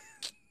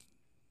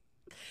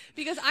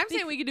 Because I'm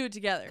saying we can do it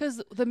together.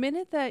 Because the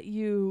minute that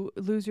you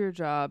lose your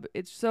job,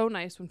 it's so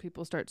nice when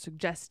people start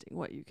suggesting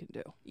what you can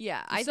do.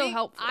 Yeah, It's so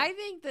helpful. I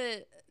think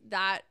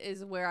that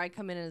is where I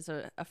come in as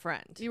a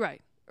friend. You're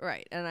right.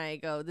 Right, and I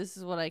go, this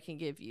is what I can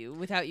give you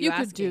without you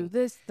asking. You could do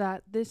this,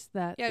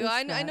 that. Yeah,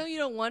 I know you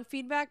don't want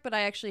feedback, but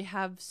I actually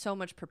have so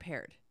much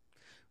prepared.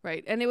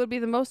 Right, and it would be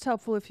the most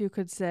helpful if you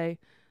could say,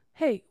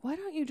 hey, why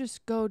don't you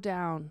just go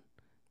down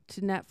to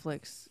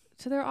Netflix,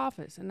 to their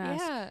office and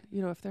ask,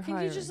 if they're hiring.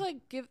 Can you just like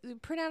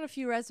print out a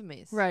few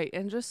resumes? Right,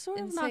 and just sort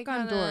of knock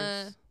on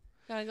doors.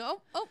 Gotta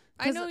go,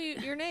 I know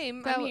your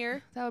name, I'm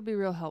here. That would be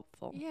real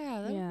helpful.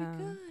 Yeah, that would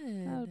be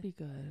good. That would be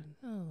good.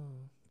 Oh,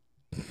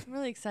 I'm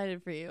really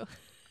excited for you.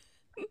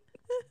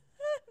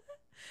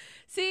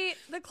 See,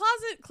 the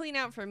closet clean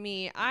out for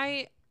me,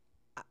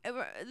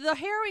 the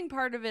harrowing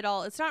part of it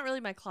all, it's not really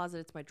my closet,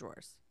 it's my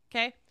drawers.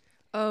 Okay?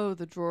 Oh,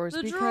 the drawers.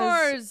 The because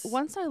drawers.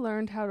 Once I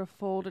learned how to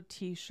fold a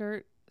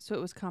t-shirt so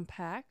it was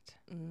compact,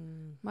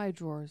 my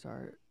drawers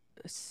are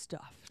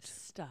stuffed.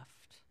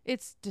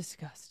 It's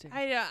disgusting.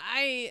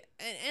 I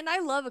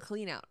love a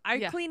clean out. I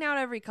clean out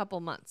every couple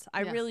months.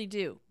 I really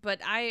do. But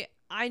I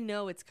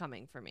know it's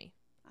coming for me.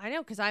 I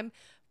know because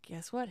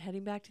guess what?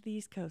 Heading back to the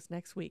East Coast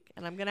next week,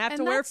 and I'm gonna have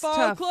to wear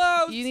fall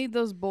clothes. You need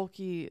those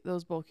bulky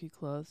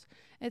clothes.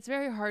 It's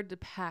very hard to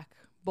pack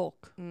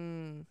bulk.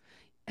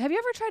 Have you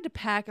ever tried to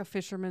pack a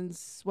fisherman's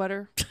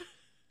sweater?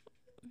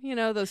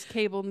 Those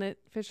cable knit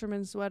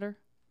fisherman's sweater.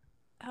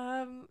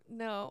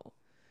 No,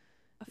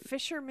 a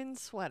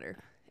fisherman's sweater.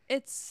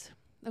 It's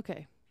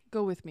okay.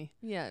 Go with me.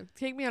 Yeah,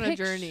 take me on a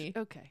journey.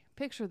 Okay,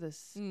 picture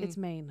this. It's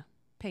Maine.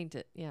 Paint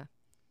it. Yeah.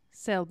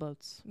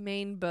 Sailboats.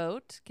 Main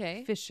boat.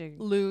 Okay. Fishing.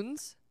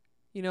 Loons.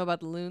 You know about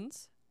the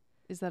loons?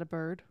 Is that a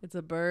bird? It's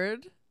a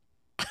bird.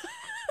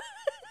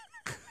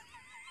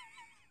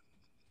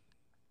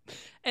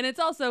 And it's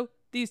also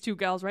these 2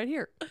 gals right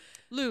here.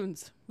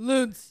 Loons.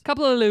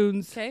 Couple of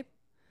loons. Okay.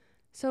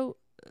 So,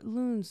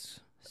 loons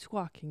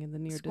squawking in the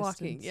near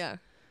distance. Yeah.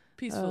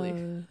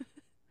 Peacefully.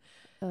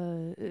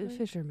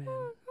 Fisherman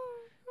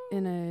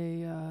in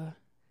a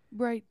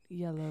bright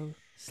yellow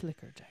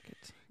slicker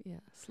jacket. Yeah,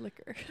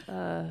 slicker.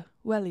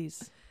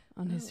 Wellies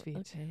on his feet.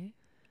 Okay.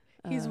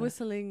 He's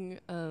whistling.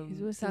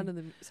 Sound of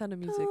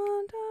music.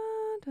 Dun,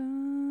 dun,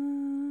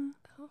 dun.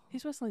 Oh.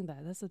 He's whistling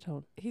that. That's the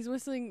tone. He's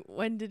whistling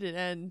 "When Did It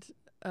End?"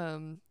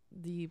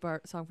 The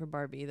song from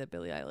Barbie that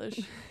Billie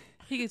Eilish.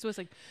 He's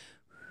whistling.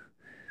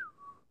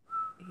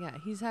 Yeah,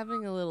 he's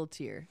having a little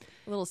tear,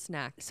 a little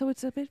snack. So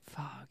it's a bit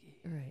foggy.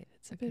 Right.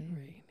 It's a bit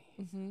rainy.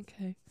 Mm-hmm.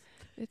 Okay.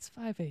 It's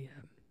 5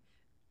 a.m.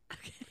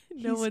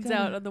 No one's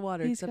out on the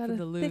water He's except got for a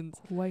the loons.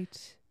 thick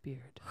white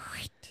beard.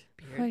 White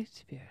beard.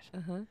 White beard.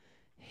 Uh-huh.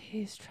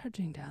 He's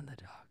trudging down the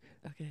dock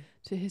Okay.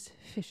 to his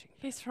fishing.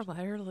 He's from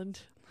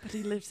Ireland, but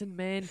he lives in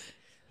Maine.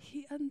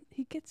 He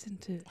gets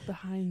into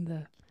behind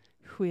the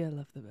wheel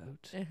of the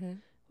boat. Uh-huh.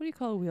 What do you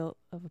call a wheel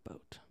of a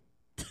boat?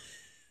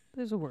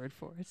 There's a word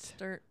for it.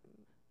 Start.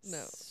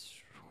 No.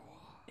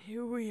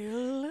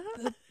 Wheel.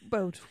 The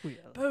boat wheel.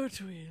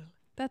 Boat wheel.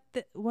 That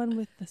one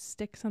with the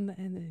sticks on the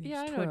end. And you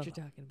Yeah, I just know what twirl you're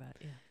them. talking about.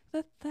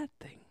 Yeah. That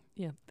thing.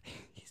 Yeah.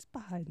 He's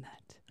behind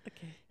that.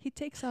 Okay. He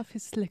takes off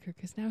his slicker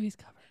because now he's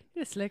covered.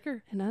 You're a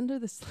slicker. And under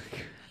the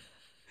slicker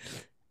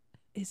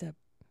is a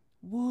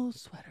wool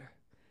sweater.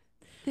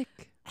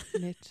 Thick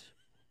knit,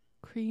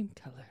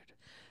 cream-colored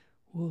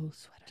wool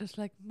sweater. Just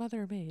like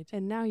Mother made.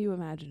 And now you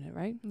imagine it,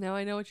 right? No,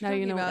 I know what you're Now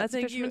talking you know about. that's a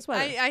Thank fisherman's you.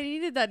 sweater. I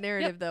needed that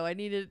narrative, though. I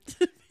needed...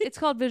 It's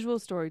called visual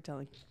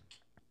storytelling.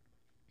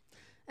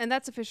 And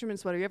that's a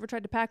fisherman's sweater. You ever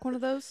tried to pack one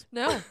of those?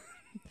 No.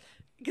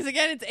 Because,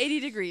 again, it's 80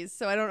 degrees,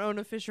 so I don't own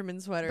a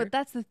fisherman's sweater. But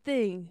that's the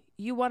thing.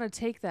 You want to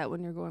take that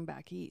when you're going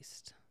back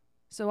east.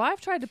 So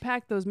I've tried to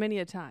pack those many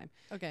a time.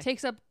 okay.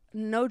 Takes up,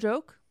 no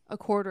joke, a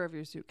quarter of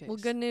your suitcase. Well,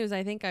 good news.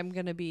 I think I'm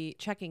going to be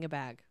checking a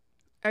bag.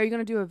 Are you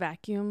going to do a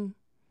vacuum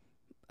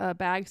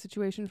bag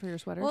situation for your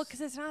sweaters? Well, because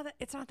it's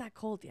not that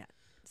cold yet.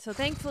 So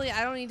thankfully,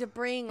 I don't need to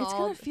bring it's all.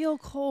 going to feel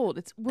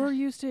cold. We're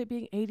used to it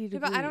being 80 Yeah,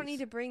 degrees. but I don't need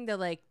to bring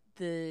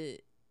the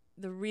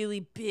really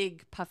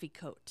big puffy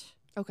coat.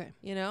 Okay.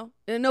 You know,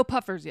 No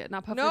puffers yet.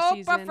 Not puffer no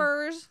season.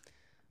 buffers.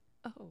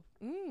 Oh.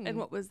 Mm. And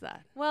what was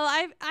that? Well,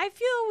 I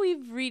feel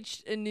we've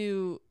reached a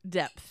new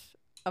depth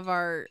of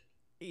our,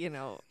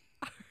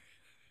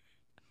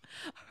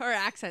 our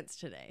accents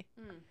today,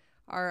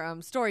 our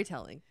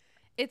storytelling.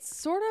 It's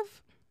sort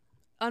of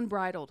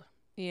unbridled,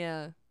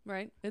 Yeah,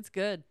 right? it's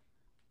good.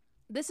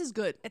 This is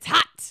good. It's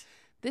hot.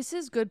 This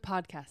is good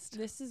podcast.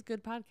 This is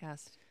good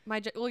podcast.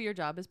 Your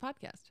job is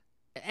podcast.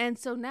 And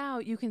so now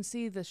you can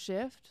see the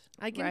shift.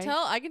 I can right?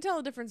 tell. I can tell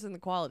a difference in the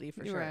quality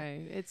for sure.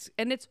 Right. It's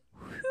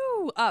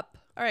up.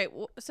 All right.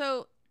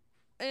 So,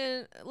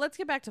 let's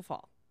get back to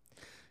fall.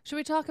 Should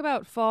we talk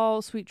about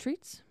fall sweet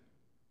treats?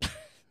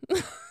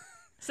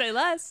 Say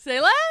less. Say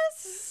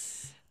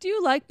less. Do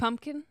you like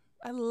pumpkin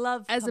I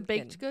love as a pumpkin.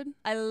 baked good?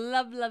 I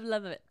love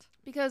it.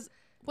 Because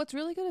what's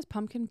really good is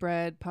pumpkin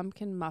bread,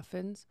 pumpkin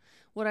muffins.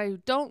 What I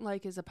don't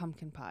like is a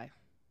pumpkin pie,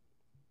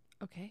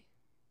 Okay,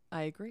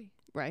 I agree.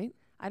 right?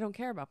 I don't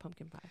care about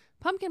pumpkin pie.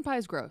 Pumpkin pie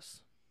is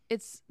gross.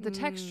 It's the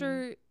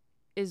texture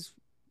is,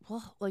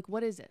 well, like,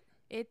 what is it?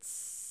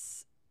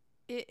 It's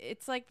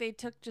like they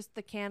took just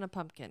the can of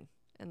pumpkin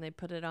and they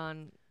put it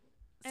on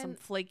some And-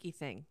 flaky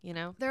thing. You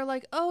know. They're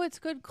like, oh, it's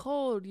good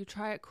cold. You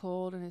try it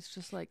cold, and it's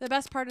just like, The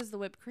best part is the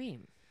whipped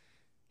cream.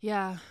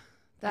 yeah,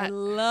 I that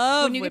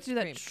love when you get whipped to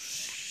do cream.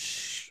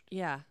 that.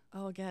 Yeah.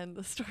 Oh, again,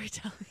 the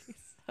storytelling is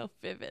so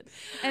vivid.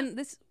 And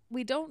this,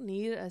 we don't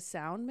need a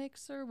sound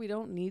mixer. We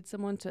don't need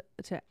someone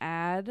to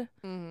add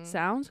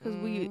sounds because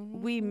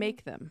we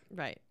make them.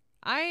 Right.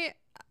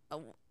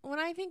 When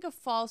I think of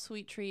fall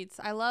sweet treats,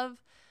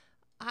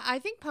 I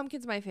think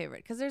pumpkin's my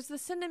favorite because there's the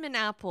cinnamon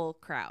apple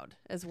crowd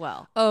as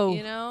well. Oh,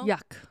 you know,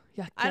 yuck.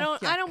 I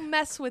yuck. don't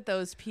mess with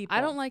those people.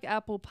 I don't like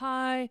apple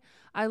pie.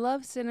 I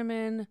love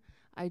cinnamon.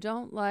 I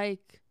don't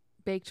like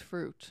baked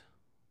fruit.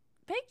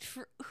 baked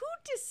fruit. Who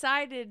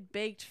decided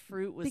baked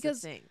fruit was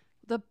Because a thing?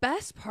 The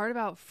best part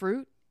about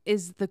fruit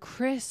is the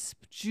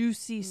crisp,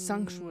 juicy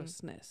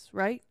sumptuousness,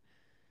 right?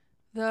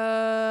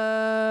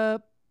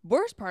 The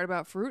worst part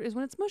about fruit is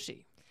when it's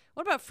mushy.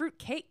 What about fruit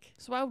cake?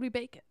 So why would we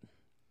bake it?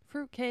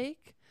 Fruit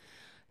cake?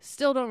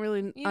 Still don't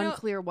really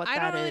unclear what that is.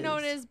 I don't really know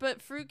what it is,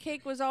 but fruit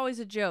cake was always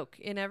a joke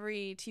in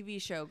every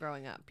TV show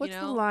growing up. What's you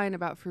the know? line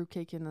about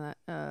fruitcake in that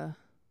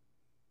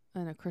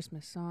in a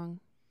Christmas song?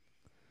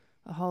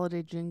 A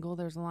holiday jingle.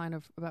 There's a line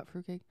about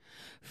fruitcake.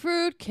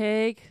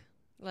 Fruitcake.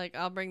 Like,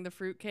 I'll bring the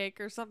fruit cake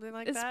or something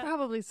like It's that.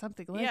 probably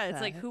something like that. Yeah,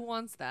 it's like, who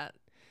wants that?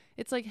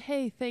 It's like,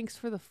 hey, thanks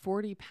for the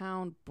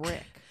 40-pound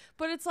brick.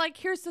 But it's like,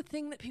 here's the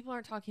thing that people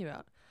aren't talking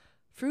about.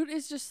 Fruit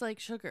is just like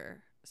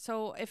sugar.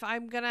 So if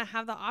I'm going to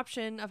have the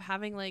option of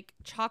having like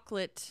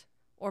chocolate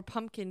or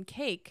pumpkin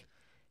cake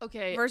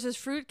Okay. versus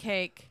fruit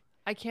cake.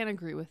 I can't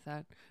agree with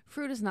that.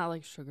 Fruit is not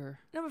like sugar.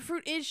 No, but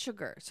fruit is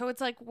sugar. So it's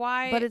like,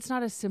 why? But it's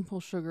not a simple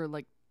sugar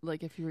like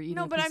if you were eating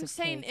No, a but piece I'm of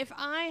saying cake. if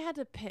I had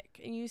to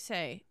pick and you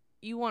say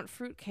you want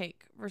fruit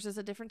cake versus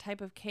a different type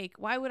of cake,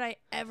 why would I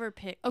ever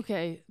pick?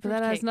 Okay, but fruit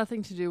that has cake.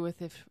 nothing to do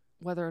with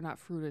whether or not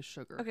fruit is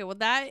sugar. Okay, well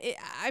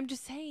I'm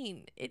just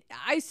saying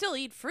I still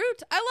eat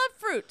fruit. I love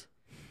fruit,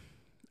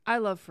 I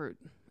love fruit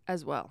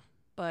as well,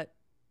 but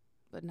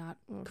not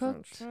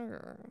cooked.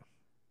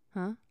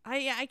 Huh?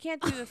 I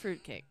can't do the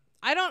fruit cake.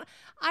 I don't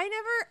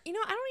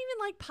even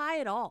like pie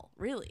at all,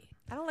 really.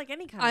 I don't like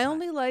any kind of I pie.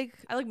 only like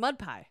I like mud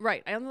pie.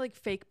 right. I only like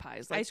fake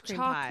pies, like Ice cream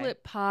pie.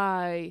 chocolate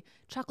pie,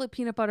 chocolate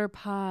peanut butter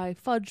pie,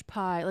 fudge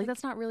pie. Like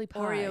that's not really pie.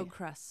 Oreo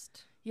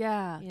crust.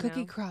 Yeah, you cookie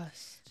know?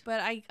 crust.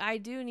 But I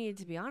do need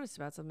to be honest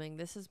about something.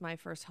 This is my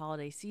first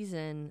holiday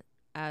season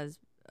as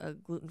a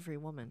gluten-free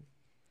woman.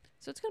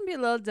 So it's going to be a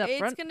little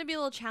different. It's going to be a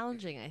little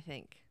challenging, I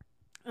think.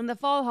 And the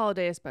fall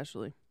holiday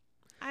especially.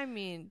 I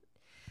mean,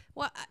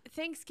 well,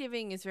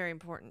 Thanksgiving is very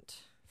important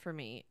for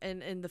me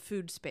in the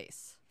food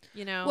space,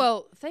 you know?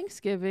 Well,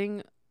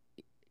 Thanksgiving,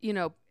 you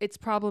know, it's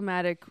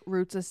problematic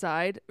roots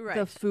aside. Right.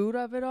 The food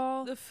of it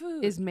all the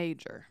food is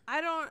major. I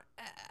don't,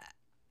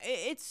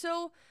 it's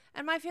so,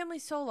 and my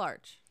family's so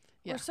large.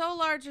 Yeah. We're so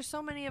large. There's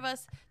so many of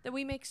us that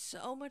we make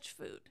so much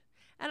food.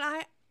 And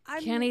I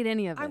Can't eat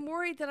any of it. I'm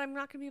worried that I'm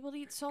not going to be able to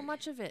eat so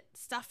much of it.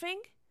 Stuffing?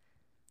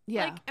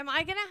 Yeah. Like, am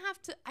I going to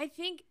have to? I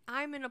think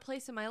I'm in a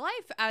place in my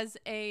life as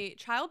a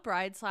child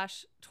bride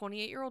 /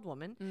 28-year-old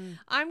woman.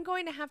 I'm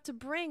going to have to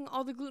bring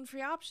all the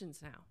gluten-free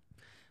options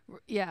now.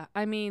 Yeah.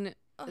 I mean,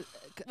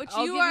 Which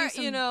I'll you give are,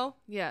 some- you know.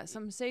 Yeah,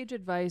 some sage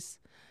advice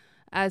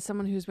as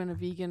someone who's been a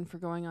vegan for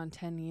going on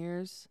 10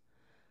 years.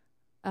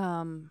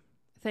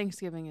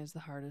 Thanksgiving is the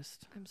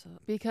hardest I'm so.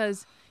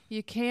 because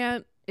you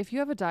can't, if you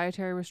have a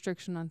dietary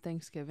restriction on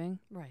Thanksgiving,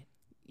 Right.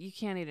 you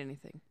can't eat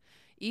anything.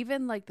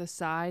 Even like the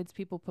sides,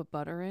 people put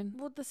butter in.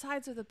 Well, the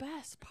sides are the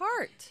best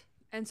part.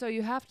 And so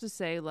you have to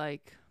say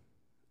like,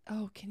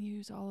 oh, can you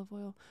use olive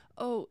oil?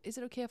 Oh, is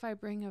it okay if I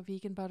bring a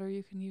vegan butter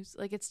you can use?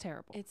 Like, it's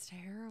terrible. It's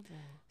terrible.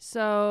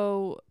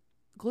 So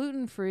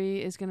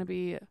gluten-free is going to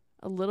be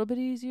a little bit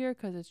easier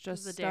because it's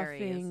just The dairy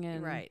stuffing is,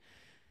 and right.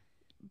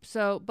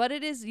 So, but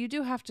it is, you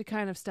do have to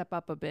kind of step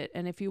up a bit.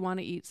 And if you want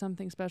to eat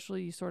something special,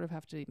 you sort of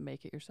have to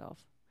make it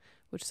yourself,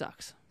 which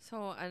sucks.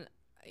 So, and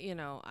you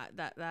know,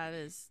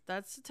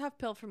 that's a tough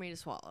pill for me to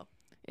swallow.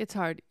 It's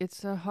hard.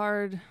 It's a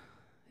hard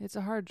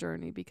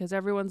journey because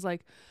everyone's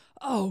like,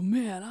 oh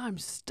man, I'm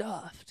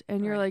stuffed.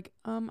 And you're Right. like,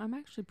 I'm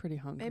actually pretty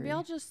hungry. Maybe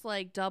I'll just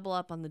like double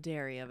up on the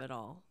dairy of it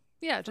all.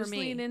 yeah, just me.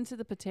 lean into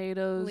the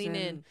potatoes Lean and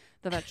in.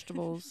 the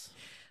vegetables.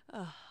 Oh,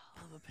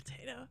 love a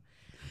potato.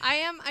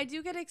 I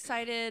do get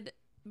excited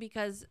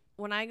because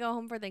when I go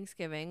home for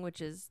Thanksgiving,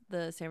 which is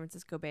the San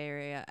Francisco Bay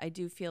Area, I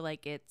do feel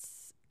like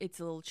it's a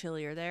little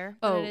chillier there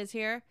than it is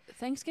here.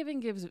 Thanksgiving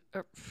gives,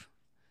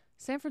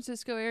 San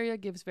Francisco area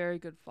gives very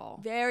good fall.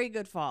 Very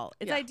good fall.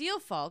 It's Yeah. ideal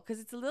fall because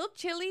it's a little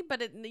chilly,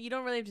 but you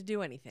don't really have to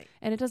do anything.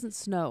 And it doesn't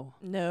snow.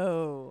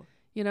 No.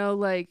 You know,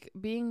 like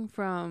being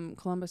from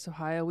Columbus,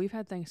 Ohio, we've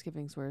had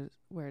Thanksgivings where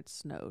it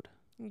snowed.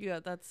 Yeah,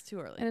 that's too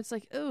early. And it's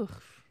like, ugh.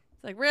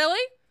 It's like, really?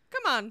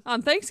 Come on.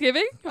 On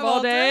Thanksgiving of Of all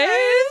all days.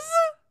 days?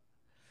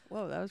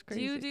 Whoa, that was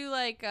crazy. Do you do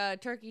like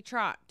turkey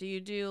trot? Do you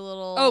do a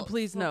little Oh,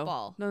 please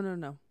football?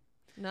 no.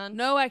 None?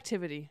 No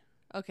activity.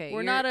 Okay.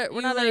 We're you're- not a- we're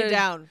you not lay a-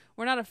 down.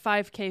 We're not a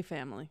 5K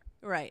family,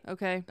 Right.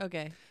 okay?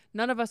 Okay.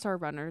 None of us are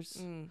runners.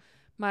 Mm.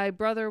 My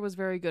brother was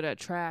very good at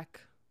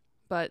track,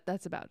 but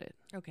that's about it.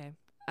 Okay.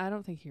 I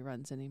don't think he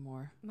runs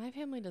anymore. My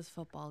family does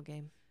football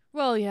game.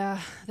 Well, yeah,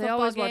 they Football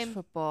always watch game?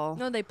 football.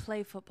 No, they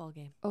play football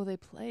game. Oh, they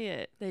play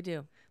it They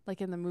do.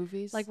 like in the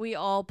movies. Like we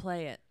all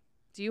play it.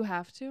 do you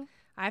have to?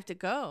 I have to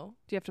go.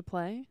 Do you have to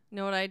play? You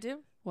know what I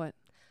do? What?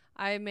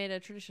 I made a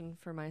tradition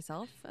for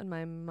myself and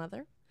my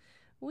mother.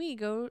 We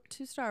go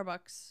to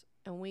Starbucks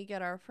and we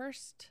get our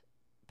first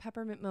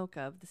peppermint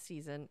mocha of the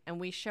season and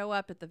we show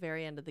up at the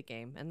very end of the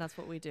game, and that's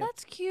what we do.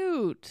 That's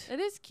cute. It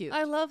is cute.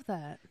 I love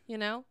that. You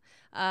know,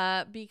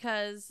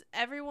 because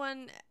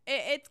everyone,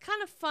 it's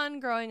kind of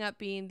fun growing up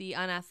being the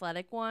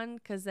unathletic one,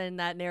 because then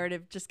that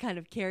narrative just kind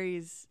of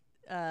carries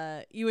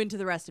you into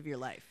the rest of your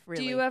life.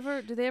 Really,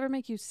 Do they ever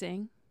make you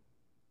sing?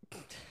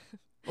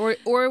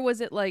 or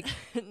was it like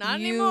not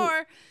you-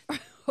 anymore.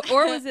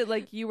 or was it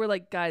like you were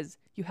like, guys,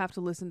 you have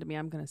to listen to me,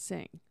 I'm gonna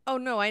sing? Oh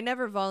no, I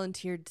never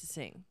volunteered to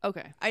sing.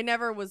 Okay. I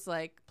never was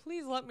like,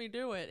 please let me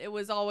do it. It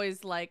was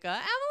always like,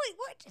 Emily,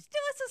 what? Just do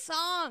us a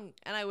song,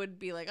 and I would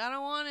be like, I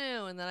don't want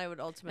to, and then I would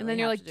ultimately. And then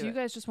you're have like, to do you it.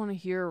 guys just want to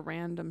hear a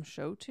random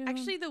show tune?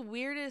 Actually, the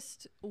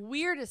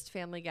weirdest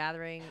family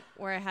gathering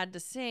where I had to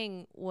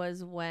sing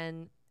was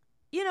when,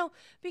 you know,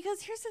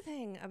 because here's the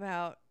thing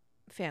about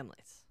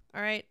families,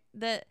 all right,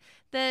 that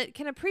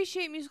can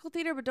appreciate musical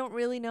theater but don't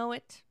really know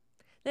it.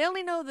 They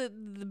only know the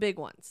big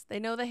ones. They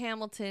know the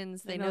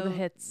Hamiltons. They know the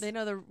hits. They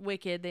know the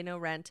Wicked. They know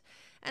Rent.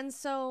 And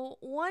so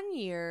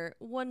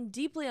one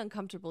deeply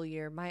uncomfortable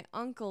year, my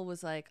uncle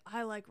was like,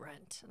 I like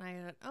Rent. And I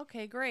went,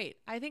 okay, great.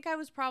 I think I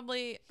was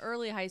probably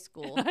early high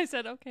school. I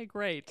said, okay,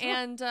 great.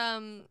 And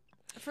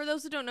for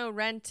those who don't know,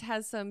 Rent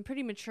has some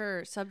pretty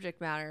mature subject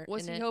matter.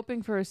 Was in he it.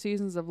 hoping for a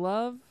Seasons of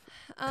Love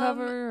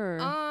cover?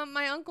 Or?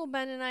 My Uncle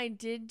Ben and I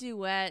did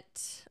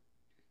duet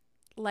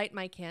Light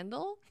My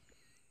Candle.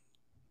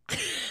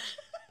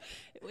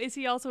 Is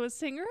he also a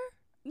singer?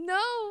 No.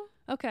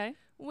 Okay.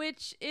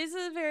 Which is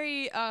a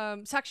very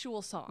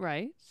sexual song.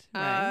 Right.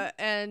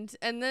 And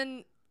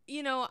then,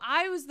 you know,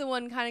 I was the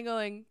one kind of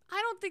going,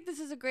 I don't think this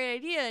is a great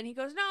idea. And he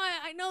goes, no,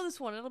 I know this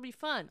one. It'll be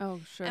fun. Oh,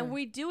 sure. And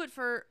we do it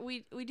for,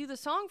 we do the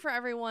song for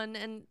everyone.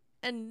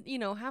 And you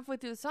know, halfway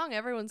through the song,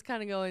 everyone's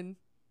kind of going,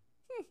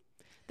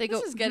 they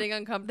this is getting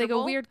uncomfortable. They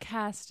go weird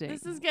casting.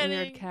 This is getting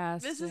weird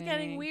casting. This is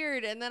getting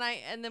weird. And then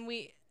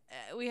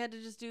we had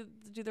to just do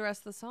the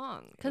rest of the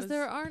song. Because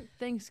there aren't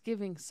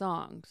Thanksgiving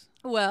songs.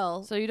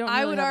 Well, So you don't I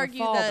really would have a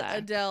argue fallback. that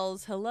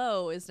Adele's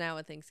Hello is now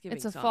a Thanksgiving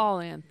It's a song. fall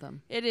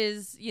anthem. It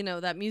is,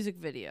 that music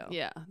video.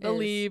 Yeah. is The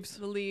leaves.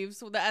 The leaves,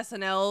 the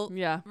SNL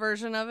Yeah.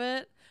 version of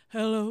it.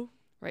 Hello.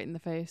 Right in the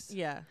face.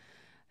 Yeah.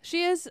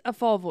 She is a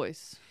fall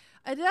voice.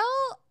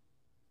 Adele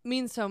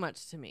means so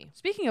much to me.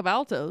 Speaking of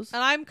altos.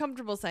 And I'm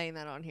comfortable saying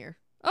that on here.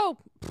 Oh,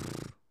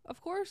 of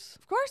course.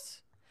 Of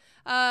course.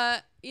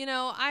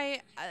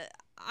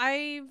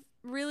 I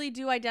really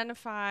do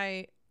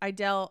identify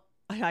Adele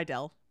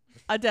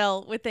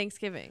with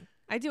Thanksgiving.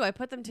 I do. I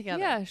put them together.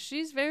 Yeah,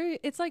 she's very,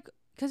 it's like,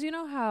 because you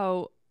know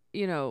how,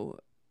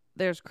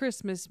 there's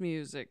Christmas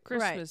music,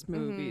 Christmas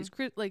movies,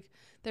 like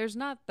there's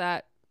not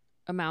that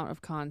amount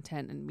of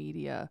content and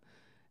media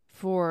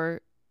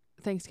for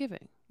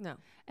Thanksgiving. No.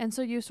 And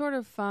so you sort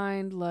of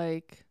find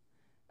like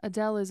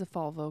Adele is a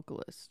fall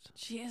vocalist.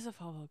 She is a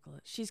fall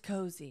vocalist. She's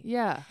cozy.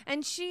 Yeah.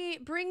 And she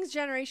brings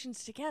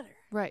generations together.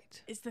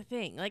 Right. Is the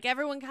thing. Like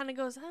everyone kind of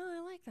goes, oh, I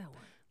like that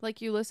one.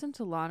 Like you listen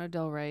to Lana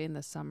Del Rey in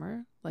the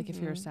summer, like if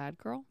you're a sad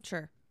girl,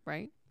 Sure.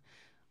 right?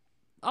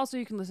 Also,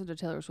 you can listen to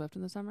Taylor Swift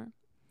in the summer.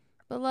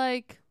 But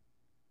like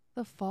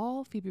the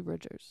fall, Phoebe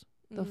Bridgers.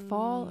 The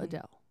fall,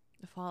 Adele.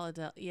 The fall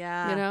Adele.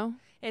 Yeah. You know?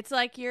 It's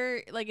like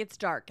it's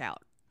dark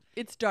out.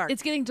 It's dark.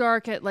 It's getting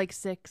dark at like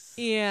 6.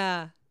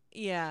 Yeah.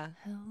 Yeah.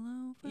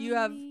 Hello.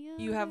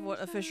 You have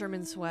what, a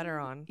fisherman's sweater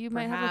on. You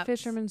might have a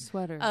fisherman's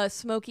sweater. A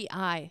smoky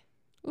eye.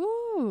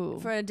 Ooh.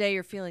 For a day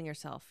you're feeling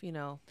yourself,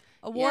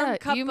 A warm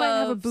cup you might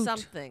have a of boot.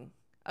 something.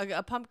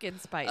 A pumpkin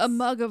spice. A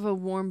mug of a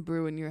warm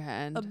brew in your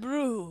hand. A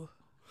brew.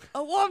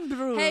 A warm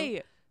brew.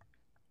 Hey,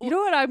 you know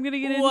what I'm going to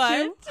get into?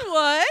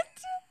 What?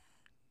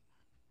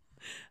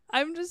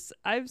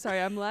 I'm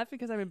sorry. I'm laughing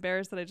because I'm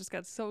embarrassed that I just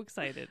got so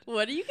excited.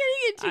 What are you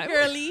getting into,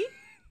 girly?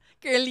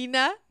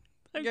 Girlina?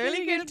 I'm Girly,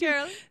 getting girl, into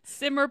girl.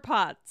 Simmer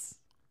pots.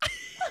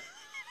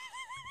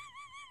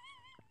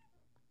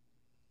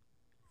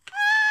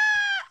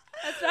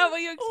 That's not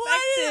what you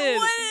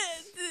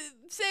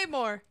expected. Say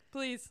more,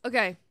 please.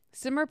 Okay.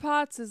 Simmer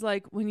pots is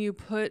like when you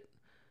put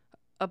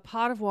a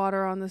pot of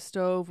water on the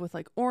stove with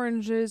like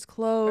oranges,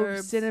 cloves,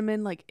 Herbs.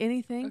 cinnamon, like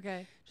anything.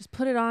 Okay. Just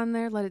put it on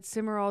there, let it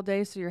simmer all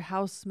day so your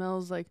house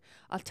smells like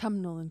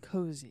autumnal and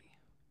cozy.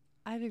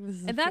 I think this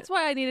is And that's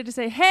why I needed to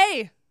say,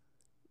 hey,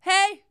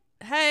 hey.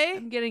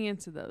 I'm getting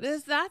into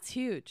those. That's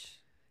huge.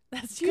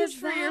 That's huge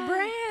for your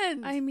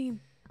brand. I mean,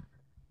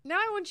 now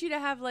I want you to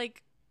have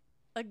like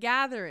a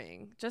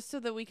gathering just so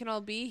that we can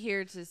all be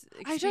here to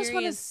experience I just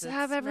want to the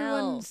have everyone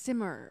smell.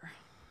 simmer.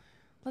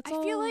 Let's I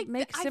all feel like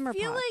make simmer I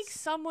feel pots. like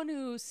someone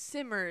who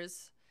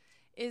simmers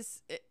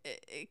is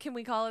can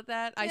we call it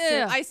that?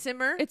 Yeah. I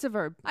simmer. It's a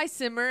verb. I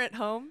simmer at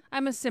home.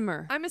 I'm a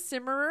simmer. I'm a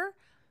simmerer.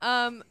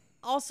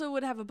 Also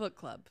would have a book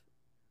club.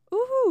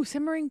 Ooh,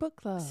 simmering book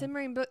club.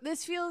 Simmering book.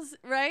 This feels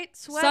right.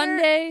 Sweater.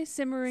 Sunday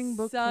simmering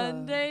book club.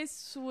 Sunday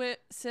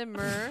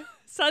simmer.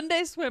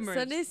 Sunday swimmers.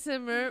 Sunday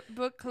simmer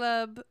book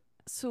club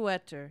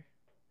sweater.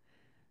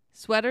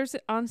 Sweaters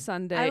on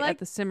Sunday I like- at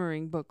the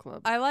simmering book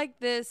club. I like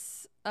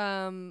this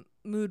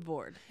mood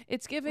board.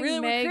 It's giving Really,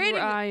 we're Meg creating-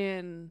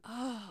 Ryan.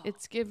 Oh.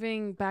 It's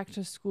giving back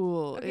to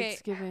school. Okay.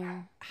 It's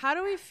giving How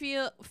do we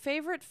feel?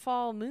 Favorite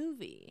fall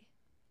movie?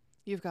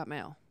 You've Got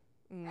Mail.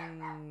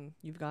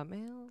 You've Got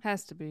Mail.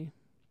 Has to be.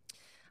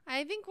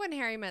 I think When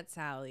Harry Met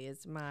Sally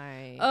is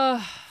my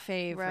Ugh.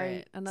 favorite.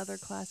 Right. Another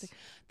classic.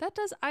 That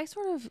does. I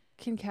sort of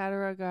can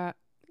categorize.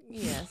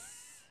 Yes.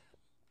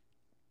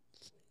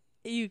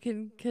 You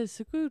can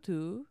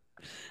Kasukutu.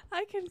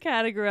 I can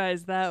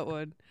categorize that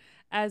one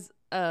as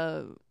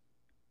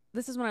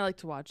this is when I like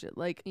to watch it.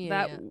 Like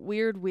that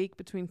weird week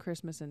between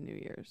Christmas and New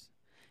Year's.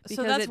 So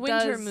Because that's it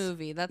winter does-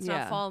 movie. That's yeah.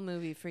 not fall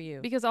movie for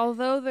you. Because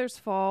although there's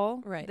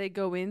fall, Right. they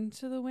go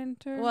into the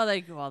winter. Well,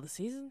 they go all the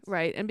seasons.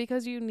 Right. And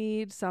because you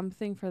need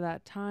something for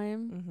that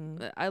time,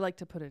 Mm-hmm. I like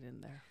to put it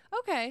in there.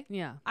 Okay.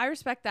 Yeah. I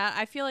respect that.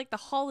 I feel like The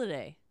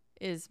Holiday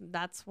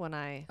that's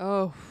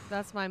Oh,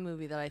 that's my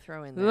movie that I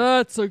throw in there.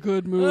 that's a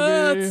good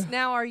movie.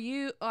 Now, are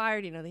you? Oh, I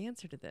already know the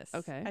answer to this.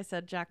 Okay. I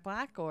said Jack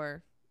Black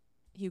or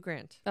Hugh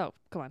Grant. Oh,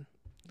 come on.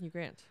 Hugh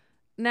Grant.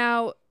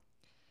 Now,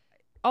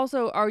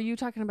 also, are you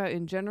talking about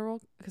in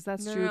general? Because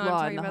that's No, Jude I'm Law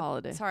talking in The about-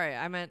 Holiday. Sorry,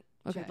 I meant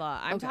Okay. Jude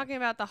Law. I'm Okay. talking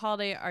about The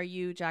Holiday. Are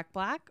you Jack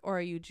Black or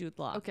are you Jude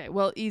Law? Okay,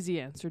 well,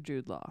 easy answer,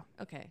 Jude Law.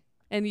 Okay.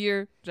 And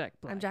you're Jack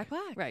Black. I'm Jack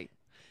Black. Right.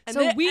 And So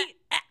then- we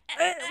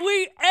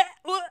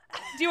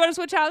do you want to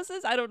switch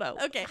houses? I don't know.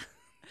 Okay.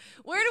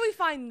 Where do we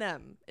find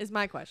them? Is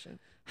my question.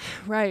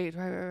 Right.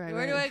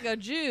 Where do I go?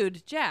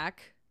 Jude,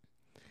 Jack,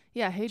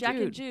 Yeah, hey Jack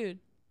Jude. and Jude.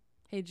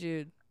 Hey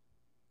Jude.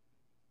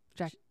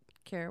 Jack.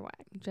 Kerouac.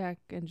 Jack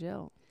and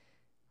Jill.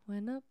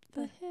 Went up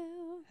the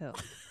hill. Hill.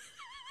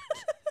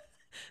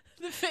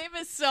 The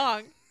famous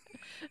song.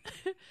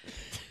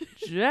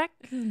 Jack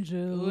and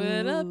Jill.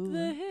 Went up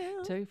the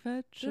hill. to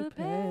fetch to a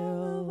pail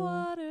pail of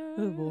water.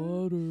 of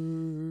water.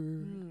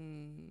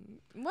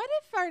 What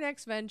if our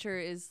next venture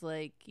is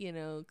like,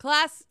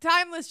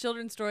 timeless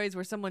children's stories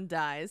where someone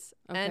dies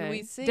and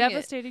we sing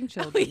Devastating it.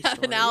 children's We have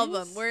an stories.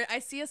 album where I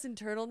see us in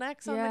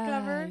turtlenecks on the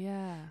cover.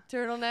 Yeah.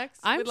 Turtlenecks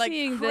I'm with like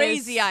seeing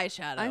crazy this-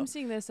 eyeshadow. I'm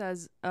seeing this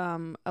as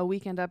a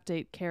Weekend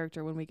Update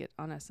character when we get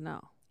on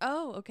SNL,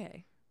 oh,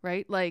 okay.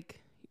 right? Like,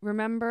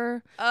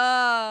 remember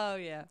Oh,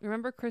 yeah.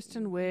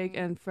 Kristen Wiig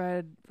and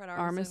Fred Fred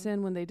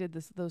Armisen when they did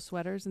those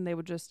sweaters and they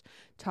would just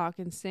talk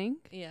and sing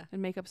Yeah. and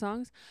make up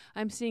songs?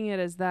 I'm seeing it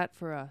as that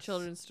for us.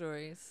 Children's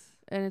stories.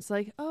 And it's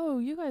like, oh,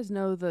 you guys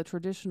know the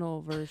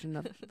traditional version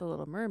of The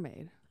Little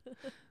Mermaid.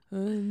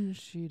 And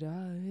she died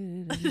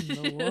in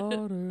the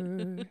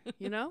water.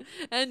 You know?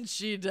 And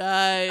she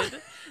died.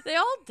 They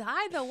all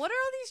died, though. What are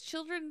all these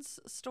children's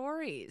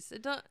stories?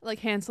 It don't. Like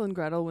Hansel and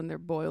Gretel when they're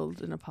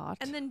boiled in a pot.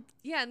 And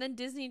then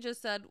Disney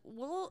just said,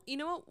 well, you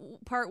know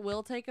what part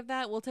we'll take of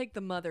that? We'll take the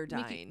mother Make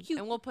it dying. cute.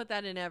 And we'll put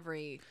that in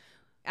every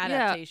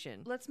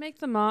adaptation. Let's make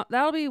the mom.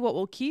 That'll be what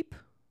we'll keep.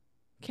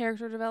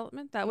 Character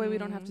development. That way we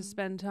don't have to Mm.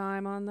 spend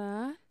time on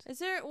that.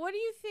 What do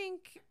you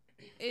think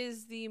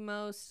is the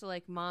most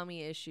like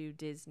mommy issue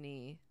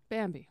Disney?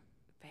 Bambi.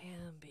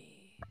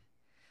 Bambi.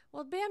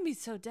 Well, Bambi's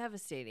so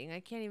devastating.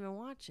 I can't even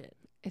watch it.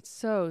 It's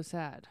so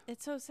sad.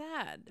 It's so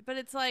sad. But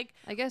it's like,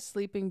 I guess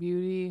Sleeping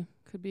Beauty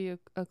could be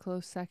a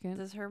close second.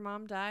 does her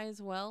mom die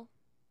as well?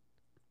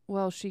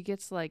 Well, she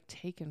gets like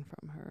taken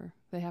from her.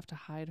 They have to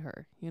hide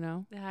her, you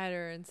know? They hide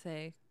her and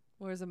say,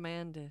 where's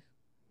Amanda?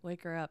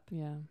 Wake her up.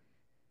 Yeah.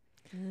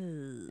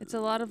 It's a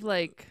lot of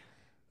like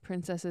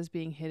princesses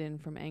being hidden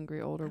from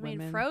angry older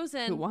women.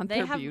 Frozen, who want they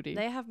their have beauty.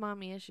 They have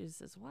mommy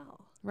issues as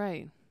well.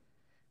 Right.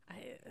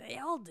 They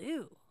all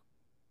do.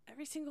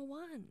 Every single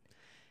one.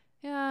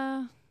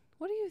 Yeah.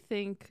 What do you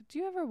think? Do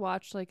you ever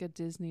watch like a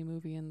Disney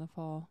movie in the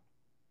fall?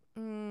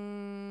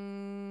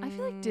 I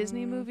feel like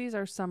Disney movies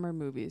are summer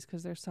movies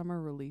because they're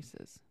summer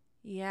releases.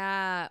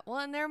 Yeah. Well,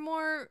 and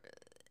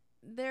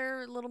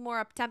they're a little more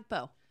up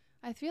tempo.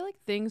 I feel like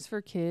things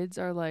for kids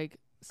are like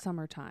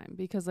summertime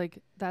because like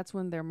that's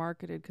when they're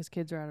marketed because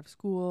kids are out of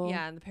school.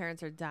 Yeah, and the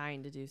parents are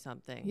dying to do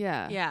something.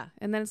 Yeah. Yeah.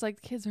 And then it's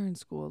like kids are in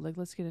school. Like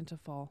let's get into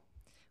fall.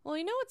 Well,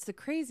 you know what's the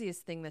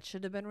craziest thing that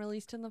should have been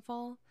released in the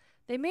fall?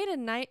 They made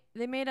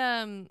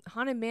a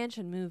Haunted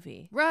Mansion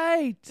movie.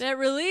 Right. That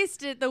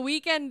released it the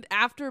weekend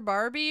after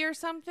Barbie or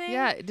something.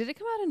 Yeah. Did it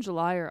come out in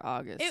July or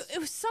August? It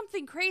was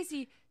something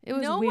crazy. It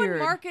was no weird. one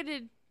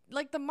marketed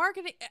like the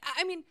marketing.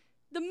 I mean,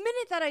 the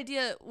minute that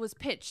idea was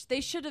pitched,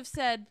 they should have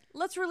said,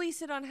 "Let's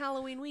release it on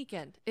Halloween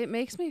weekend." It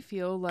makes me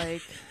feel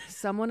like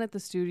someone at the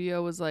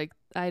studio was like,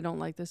 "I don't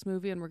like this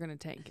movie, and we're gonna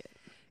tank it."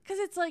 Because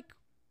it's like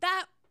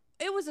that.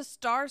 It was a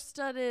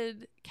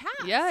star-studded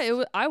cast.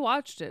 Yeah. I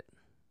watched it.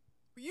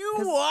 You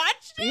 'Cause-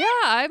 watched it?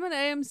 Yeah, I'm an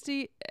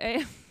AMC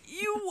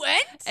You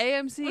went?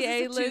 AMC Was this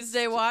A a list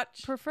Tuesday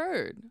watch?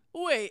 preferred.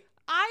 Wait,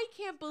 I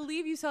can't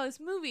believe you saw this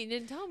movie and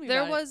didn't tell me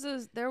There about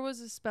it. there was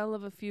a spell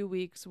of a few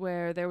weeks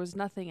where there was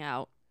nothing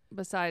out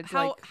besides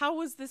How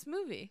was this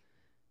movie?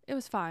 it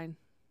was fine.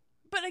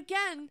 But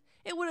again,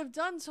 it would have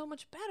done so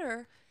much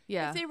better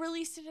Yeah. if they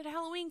released it at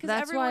Halloween. Because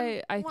That's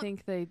why I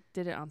think they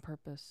did it on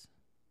purpose.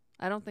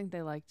 I don't think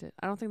they liked it.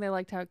 I don't think they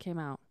liked how it came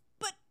out.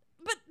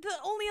 But the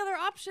only other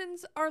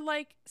options are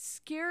like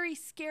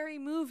scary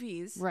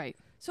movies. Right.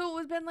 So it would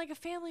have been like a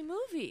family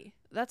movie.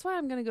 That's why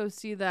I'm going to go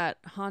see that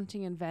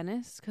Haunting in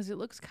Venice because it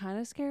looks kind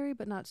of scary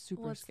but not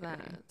super What's scary.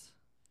 that?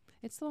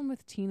 It's the one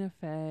with Tina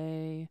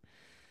Fey.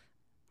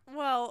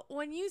 Well,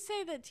 when you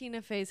say that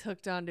Tina Fey's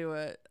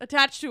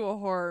attached to a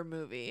horror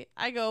movie,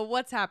 I go,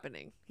 what's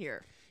happening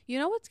here? You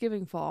know what's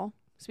giving fall?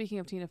 Speaking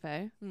of Tina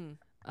Fey,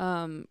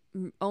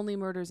 Only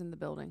Murders in the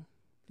Building.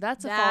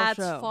 That's a fall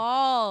show.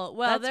 fall.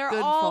 Well, That's they're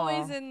good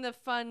always fall. in the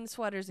fun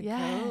sweaters and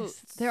Yes,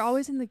 coats. they're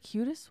always in the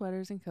cutest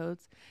sweaters and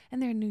coats,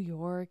 and they're in New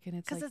York, and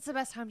it's Because like it's the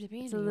best time to be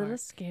in it's New a little York.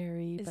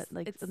 scary, It's- but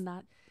like it's-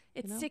 not.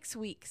 It's know? 6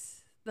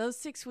 weeks. Those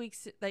 6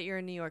 weeks that you're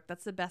in New York,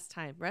 that's the best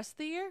time. Rest of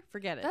the year,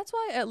 forget it. That's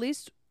why at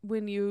least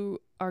when you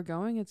are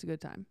going, it's a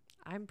good time.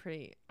 I'm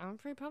pretty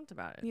pumped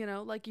about it. You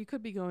know, like you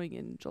could be going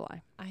in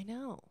July. I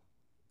know.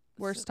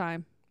 Worst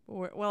time.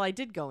 Well, I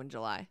did go in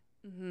July.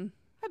 Mm-hmm.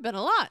 I've been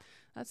a lot.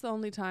 That's the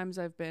only times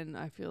I've been.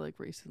 I feel like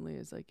recently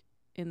is like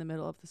in the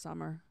middle of the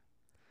summer,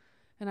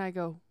 and I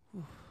go,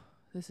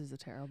 "This is a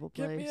terrible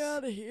place."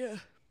 of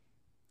here.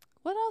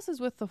 What else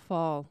is with the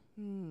fall?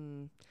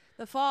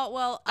 The fall.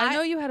 Well, I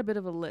know you had a bit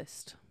of a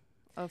list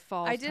of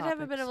fall. I did have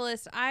a bit of a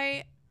list.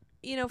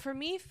 For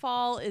me,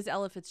 fall is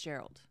Ella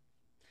Fitzgerald,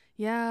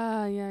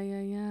 Yeah.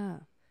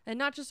 and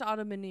not just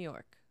autumn in New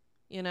York.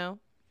 You know,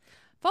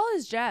 Fall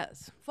is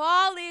jazz.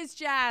 fall is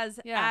jazz.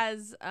 Yeah.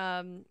 As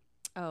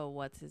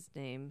what's his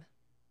name?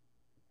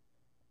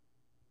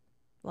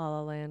 La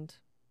La Land.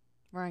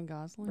 Ryan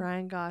Gosling.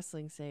 Ryan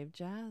Gosling saved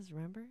jazz.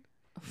 Remember?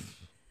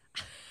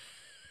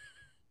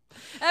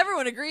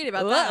 Everyone agreed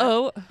about that.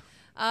 Uh-oh.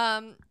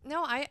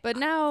 No, But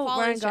now fall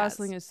Ryan is jazz.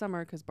 Gosling is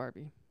summer because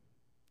Barbie.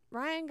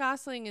 Ryan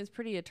Gosling is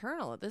pretty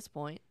eternal at this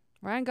point.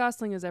 Ryan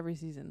Gosling is every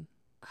season.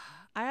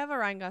 I have a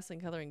Ryan Gosling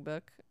coloring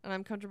book, and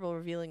I'm comfortable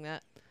revealing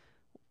that.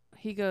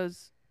 He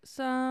goes,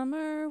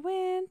 Summer,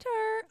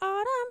 winter,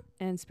 autumn,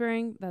 and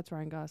spring. That's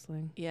Ryan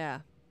Gosling. Yeah,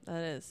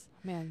 that is.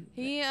 Man,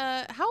 He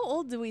how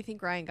old do we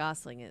think Ryan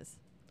Gosling is?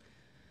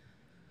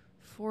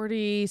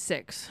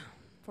 46.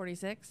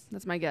 46?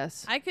 That's my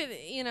guess. I could,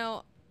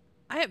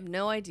 I have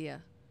no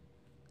idea.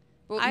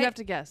 Well, I- you have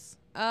to guess,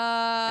 and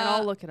Uh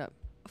I'll look it up.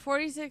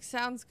 46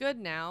 sounds good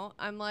now.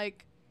 I'm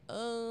like,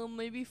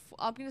 maybe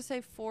I'm going to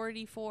say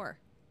 44.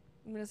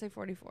 I'm going to say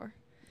 44.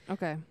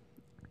 Okay,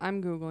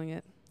 I'm googling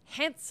it.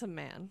 Handsome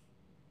man.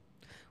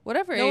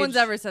 Whatever No age, one's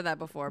ever said that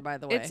before, by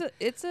the way.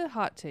 It's a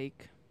hot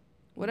take.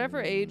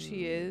 Whatever age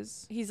he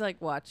is, He's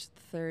like, watch,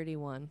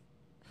 31.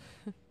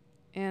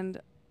 and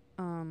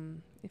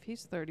if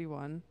he's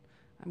 31,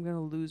 I'm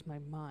gonna lose my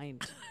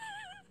mind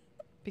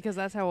because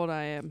that's how old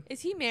I am.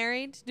 Is he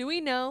married? Do we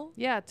know?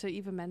 Yeah, to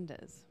Eva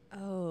Mendes.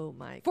 Oh,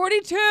 my.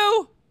 42.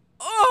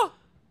 Oh,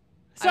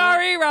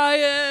 sorry,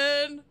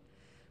 Ryan.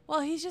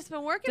 Well, he's just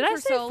been working Did for I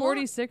say so long.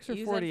 46 or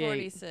You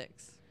 48? said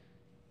 46.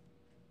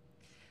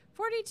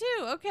 42.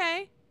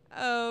 Okay.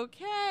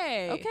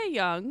 Okay. Okay,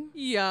 young.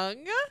 Young.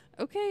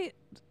 Okay,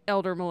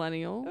 elder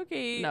millennial.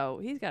 Okay. No,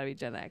 he's got to be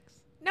Gen X.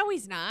 No,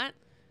 he's not.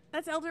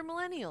 That's elder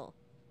millennial.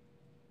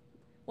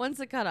 When's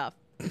the cutoff?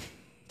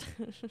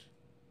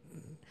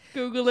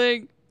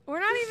 Googling. We're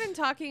not even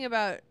talking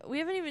about. We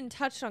haven't even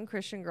touched on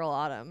Christian Girl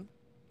Autumn.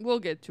 We'll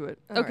get to it.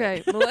 All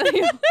Okay, right.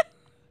 millennial.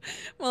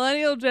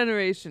 Millennial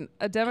generation.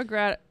 A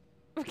demographic.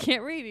 I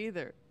can't read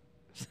either.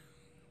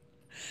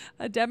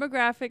 A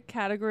demographic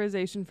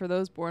categorization for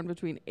those born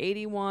between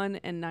 81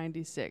 and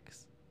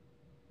 96.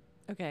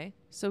 Okay.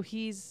 So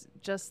he's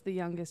just the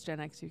youngest Gen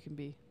X you can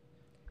be.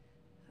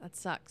 That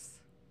sucks.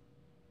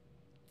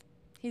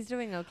 He's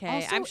doing okay.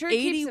 Also, I'm sure it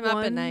keeps him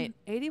up at night.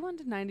 81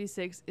 to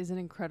 96 is an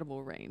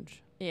incredible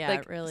range. Yeah,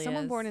 like it really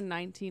someone is. born in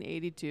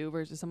 1982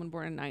 versus someone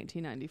born in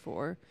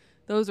 1994.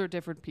 Those are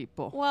different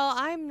people. Well,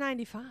 I'm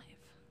 95.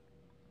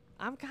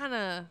 I'm kind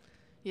of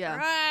Yeah.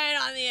 right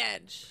on the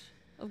edge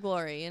of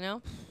glory, you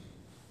know?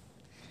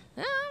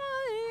 I'm on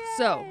the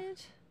So,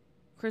 edge.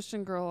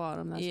 Christian Girl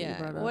Autumn. That's what you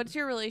brought up. What's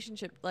your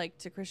relationship like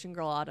to Christian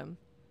Girl Autumn?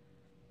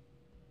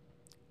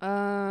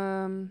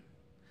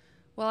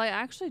 Well, I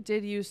actually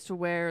did used to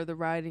wear the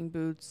riding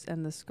boots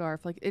and the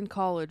scarf. Like in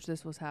college,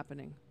 this was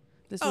happening.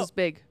 This Oh. was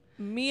big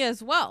Me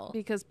as well.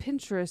 because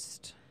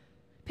Pinterest,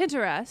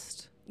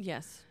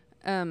 Yes.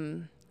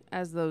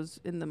 as those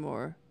in the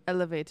more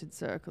elevated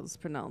circles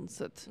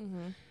pronounce it,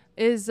 Mm-hmm.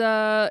 is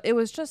it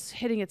was just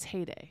hitting its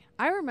heyday.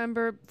 I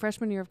remember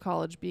freshman year of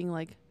college being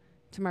like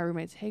to my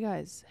roommates, "Hey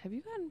guys, have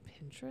you gotten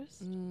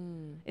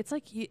Pinterest? It's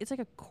like it's like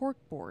a cork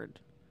board,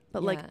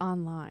 but like Yeah.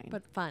 online."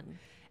 But fun.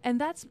 And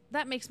that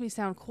makes me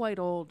sound quite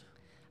old.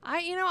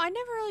 I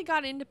never really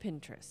got into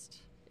Pinterest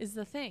is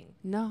the thing.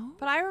 No.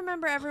 But I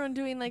remember everyone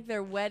doing like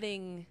their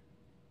wedding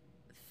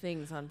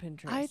things on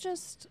Pinterest.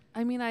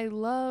 I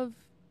love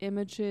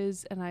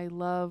images and I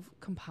love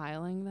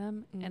compiling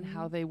them and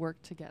how they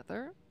work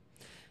together.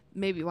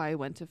 Maybe why I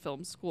went to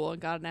film school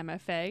and got an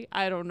MFA.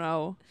 I don't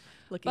know.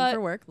 looking but-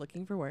 for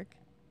work.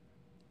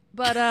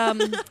 But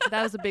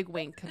that was a big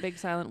wink, a big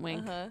silent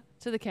wink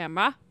to the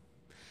camera.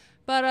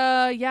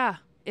 But yeah,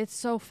 it's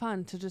so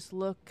fun to just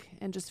look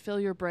and just fill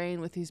your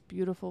brain with these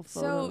beautiful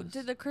So photos.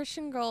 did the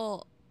Christian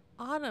Girl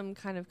Autumn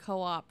kind of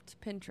co-opt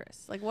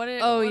Pinterest? Like what?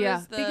 Oh what yeah,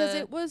 is the, because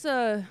it was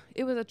a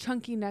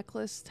chunky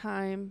necklace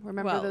time.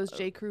 Remember Well, those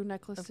J Crew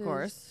necklaces? of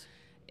course,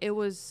 It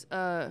was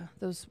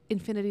those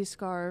infinity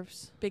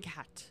scarves, big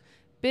hat,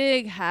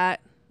 big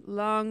hat,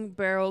 long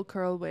barrel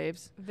curl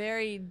waves,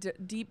 very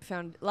deep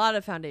lot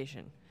of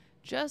foundation.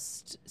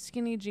 just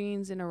skinny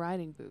jeans and a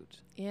riding boot.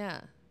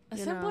 Yeah, a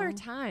You simpler know?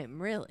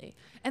 time, really.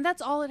 And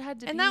that's all it had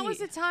to be. And that was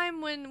a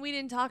time when we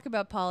didn't talk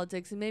about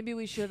politics, and maybe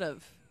we should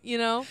have. You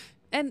know,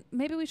 And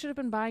maybe we should have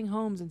been buying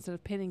homes instead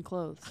of pinning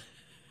clothes.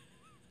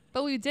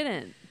 But we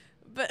didn't.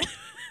 but.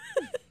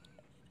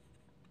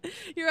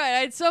 You're right. I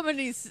had so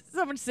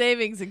much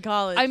savings in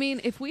college. I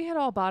mean, if we had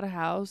all bought a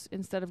house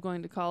instead of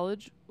going to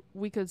college,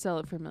 we could sell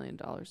it for $1 million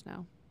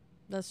now.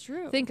 that's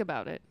true. Think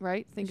about it,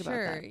 right? Think about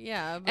Sure, that.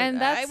 yeah. But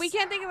And we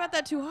can't think about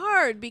that too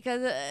hard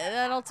because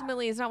that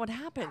ultimately is not what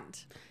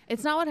happened.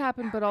 It's not what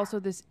happened, but also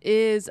this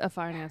is a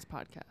finance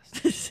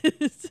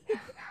podcast.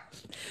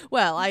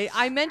 Well,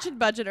 I mentioned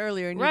budget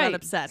earlier and you got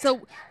upset.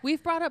 So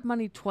we've brought up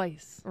money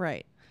twice.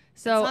 right.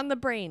 So It's on the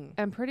brain.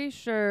 I'm pretty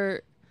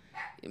sure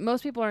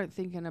most people aren't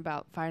thinking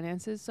about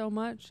finances so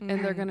much,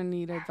 and they're going to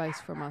need advice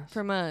from us.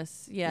 From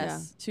us,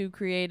 yes. Two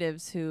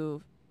creatives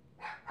who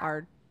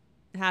are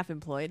half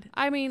employed.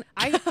 I mean,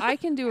 I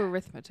can do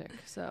arithmetic,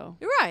 so.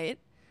 You're right.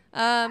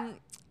 I'm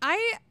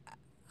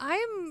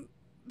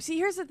see,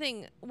 here's the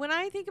thing. When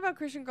I think about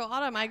Christian Girl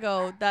Autumn, I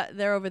go that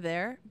they're over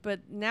there, but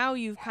now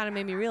you've kind of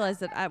made me realize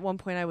that at one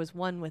point I was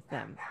one with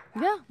them.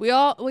 Yeah, we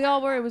all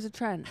were. It was a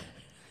trend.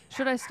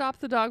 Should I stop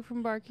the dog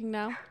from barking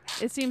now?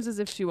 It seems as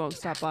if she won't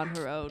stop on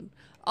her own.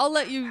 I'll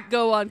let you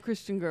go on,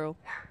 Christian Girl.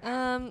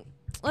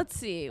 Let's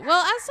see.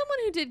 Well, as someone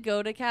who did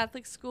go to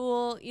Catholic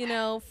school, you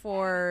know,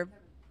 for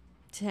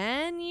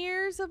 10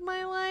 years of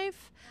my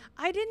life,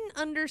 I didn't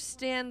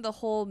understand the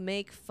whole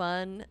make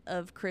fun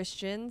of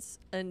Christians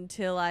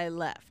until I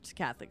left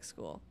Catholic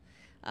school,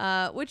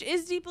 which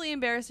is deeply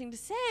embarrassing to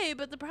say.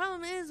 But the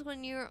problem is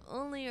when you're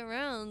only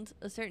around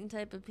a certain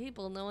type of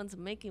people, no one's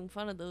making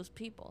fun of those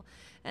people.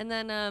 And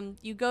then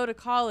you go to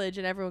college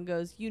and everyone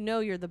goes,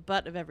 you're the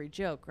butt of every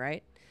joke,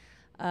 right?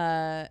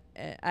 I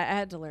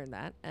had to learn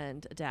that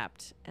and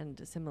adapt and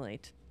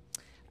assimilate.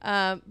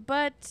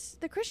 But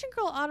the Christian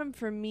Girl Autumn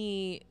for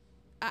me,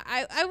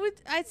 I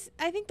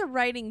think the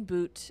riding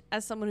boot,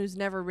 as someone who's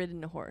never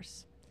ridden a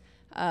horse,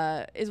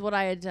 is what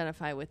I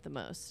identify with the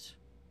most.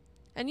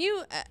 And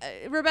you,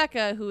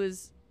 Rebecca,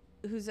 who's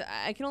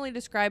I can only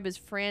describe as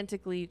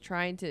frantically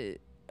trying to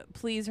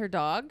please her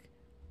dog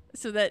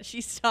so that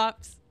she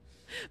stops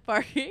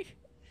barking,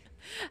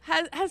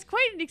 has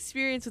quite an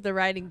experience with the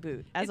riding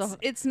boot.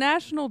 It's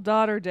National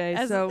Daughter Day,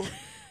 so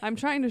I'm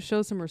trying to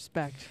show some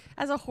respect.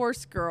 As a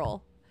horse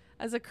girl,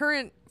 as a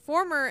current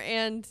former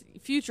and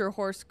future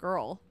horse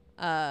girl,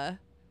 and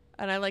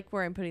I like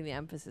where I'm putting the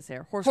emphasis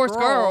there. Horse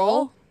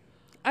girl.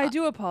 I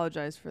do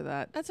apologize for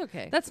that. That's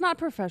okay. That's not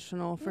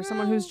professional for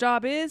someone whose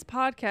job is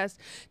podcast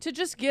to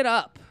just get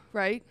up,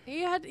 right?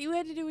 You had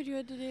to do what you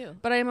had to do.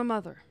 But I am a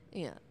mother.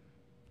 Yeah.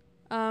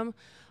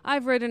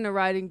 I've ridden a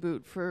riding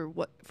boot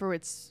for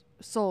its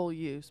sole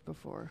use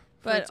before,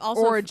 but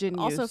also origin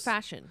use, also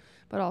fashion,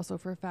 but also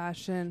for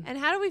fashion. And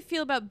how do we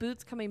feel about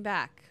boots coming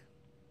back?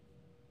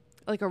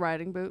 Like a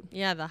riding boot?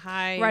 Yeah, the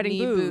high riding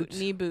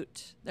knee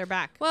boot. They're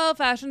back. Well,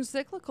 fashion's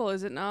cyclical,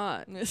 is it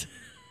not?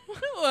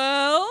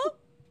 Well,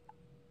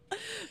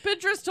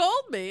 Pinterest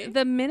told me.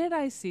 The minute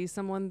I see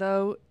someone,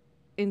 though,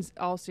 in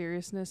all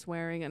seriousness,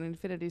 wearing an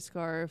infinity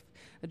scarf,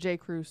 a J.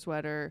 Crew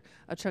sweater,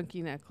 a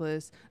chunky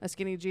necklace, a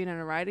skinny jean, and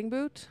a riding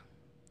boot,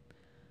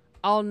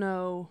 I'll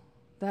know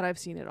that I've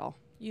seen it all.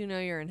 You know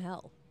you're in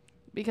hell.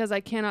 Because I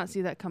cannot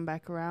see that come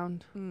back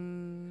around.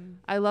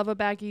 I love a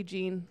baggy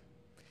jean.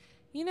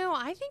 You know,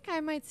 I think I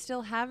might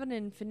still have an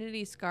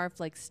infinity scarf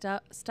like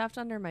stuffed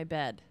under my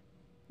bed.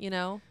 You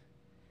know?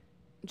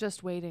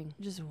 Just waiting.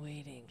 Just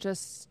waiting.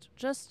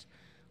 Just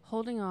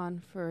holding on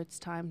for its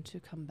time to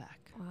come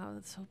back. Wow,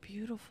 that's so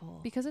beautiful.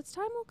 Because its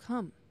time will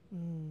come.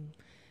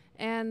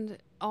 And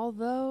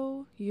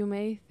although you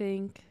may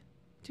think,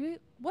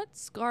 what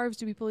scarves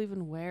do people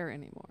even wear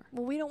anymore?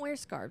 Well, we don't wear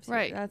scarves.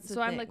 Right. That's the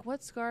so thing. I'm like,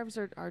 what scarves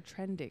are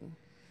trending?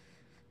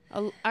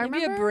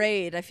 Maybe a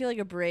braid. I feel like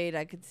a braid.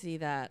 I could see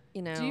that.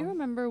 You know. Do you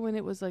remember when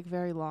it was like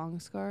very long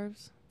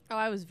scarves? Oh,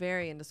 I was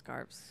very into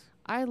scarves.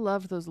 I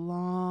loved those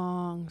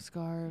long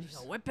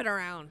scarves. Whip it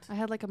around. I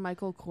had like a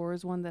Michael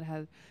Kors one that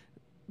had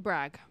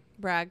brag.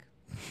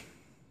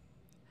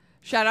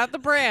 Shout out the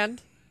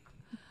brand.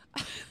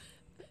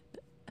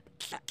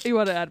 You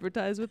want to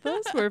advertise with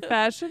us? We're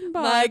fashion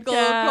podcast. Michael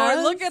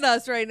Kors. Look at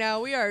us right now.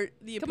 We are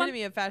the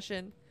epitome of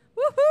fashion.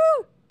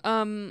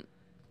 Woohoo!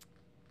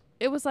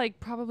 It was like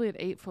probably an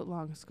 8-foot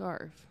long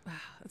scarf.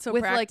 That's so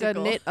with practical. like a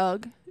knit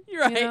UGG.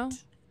 You're right. You know?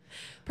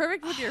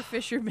 Perfect with your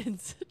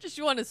fisherman's. Just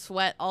you want to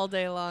sweat all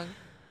day long.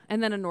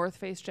 And then a North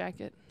Face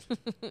jacket.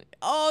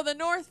 Oh, the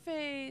North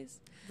Face.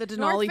 The Denali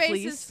North Face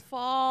fleece. is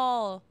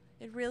fall.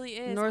 It really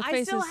is. North I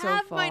Face still is so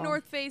have my fall.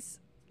 North Face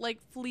like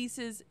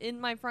fleeces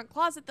in my front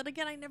closet that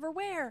again I never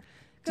wear.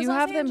 Do you Los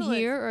have them Angeles.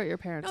 here or at your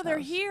parents' No, house? they're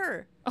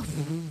here.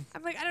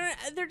 I'm like, I don't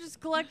know. They're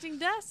just collecting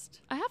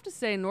dust. I have to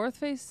say, North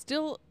Face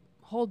still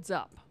holds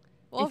up.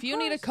 Well, if you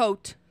need a course.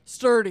 coat,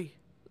 sturdy.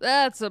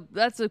 That's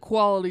a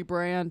quality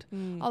brand.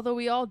 Although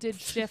we all did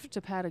shift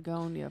to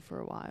Patagonia for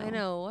a while. I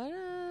know. What?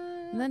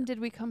 And then did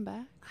we come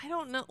back? I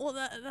don't know. Well,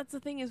 that's the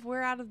thing is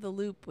we're out of the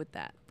loop with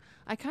that.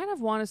 I kind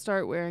of want to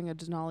start wearing a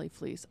Denali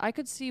fleece. I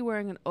could see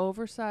wearing an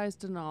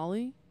oversized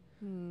Denali,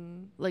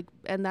 and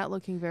that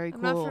looking very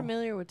I'm cool. not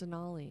familiar with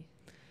Denali.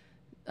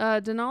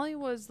 Denali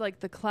was like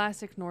the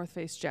classic North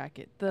Face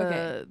jacket.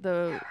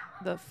 The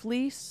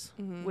fleece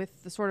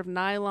with the sort of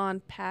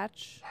nylon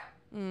patch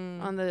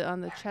on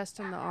the chest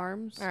and the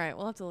arms. All right,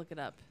 we'll have to look it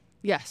up.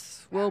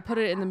 Yes, we'll put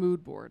it in the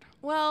mood board.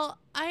 Well,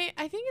 I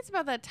think it's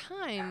about that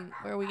time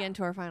where we get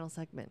into our final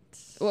segment.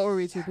 What were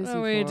we too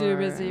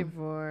busy for?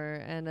 for?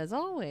 And as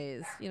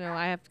always,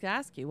 I have to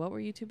ask you, what were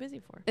you too busy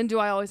for? And do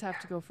I always have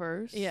to go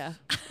first? Yeah.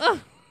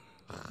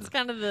 It's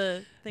kind of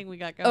the thing we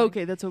got going.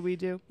 Okay, that's what we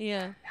do.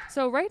 Yeah.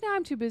 So right now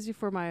I'm too busy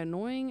for my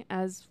annoying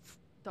as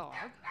dog.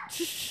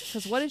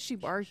 Because what is she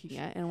barking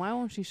at, and why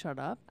won't she shut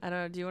up? I don't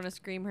know. Do you want to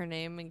scream her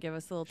name and give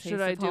us a little taste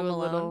Should I of do Home a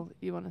Alone? little?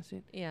 You want to see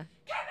it? Yeah.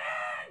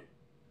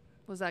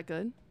 Was that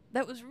good?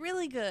 That was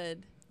really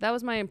good. That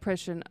was my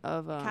impression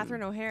of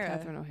Catherine O'Hara.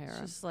 Catherine O'Hara.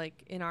 She's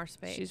like in our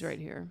space. She's right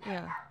here.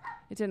 Yeah.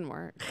 It didn't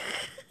work.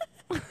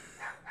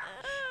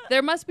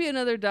 There must be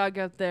another dog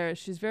out there.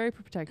 She's very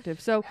protective.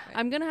 So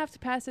I'm going to have to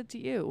pass it to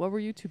you. What were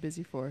you too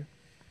busy for?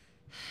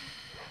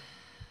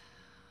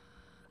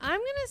 I'm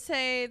going to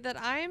say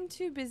that I am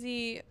too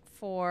busy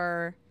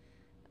for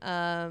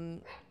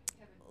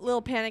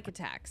little panic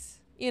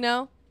attacks,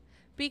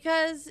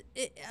 because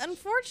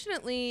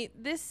unfortunately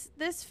this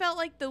felt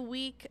like the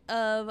week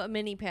of a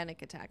mini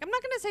panic attack. I'm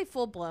not going to say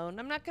full blown.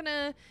 I'm not going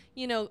to,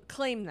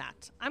 claim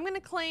that. I'm going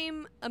to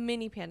claim a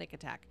mini panic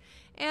attack.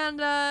 And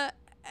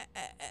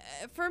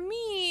for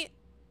me,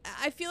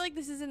 I feel like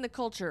this is in the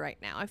culture right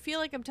now. I feel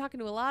like I'm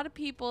talking to a lot of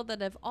people that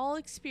have all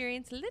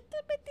experienced a little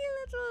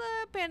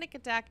panic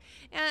attack.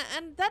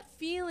 And that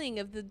feeling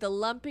of the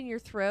lump in your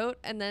throat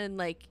and then,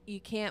 like, you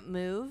can't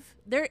move.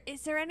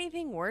 Is there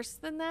anything worse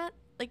than that?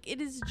 Like,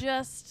 it is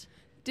just...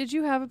 Did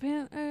you have a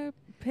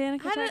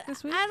panic attack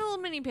this week? I had a little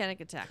mini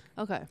panic attack.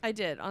 Okay. I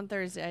did. On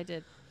Thursday, I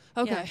did.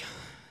 Okay.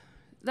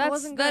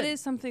 Yeah. That is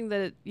something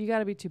that you got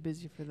to be too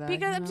busy for that.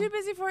 Because I'm too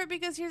busy for it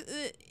because here's...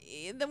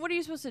 then what are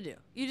you supposed to do?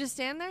 You just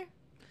stand there?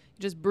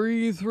 Just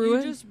breathe through it.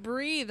 You just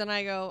breathe, and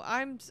I go,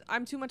 I'm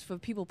too much of a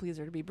people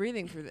pleaser to be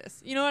breathing through this.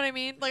 You know what I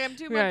mean? Like, I'm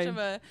too much of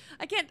a...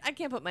 I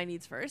can't put my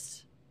needs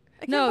first.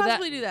 I can't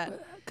possibly do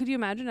that. Could you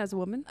imagine as a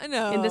woman? I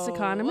know. In this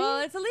economy?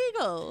 Well, it's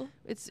illegal.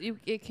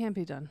 It can't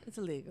be done. It's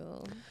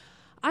illegal.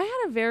 I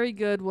had a very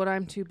good what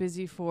I'm too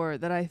busy for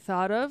that I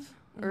thought of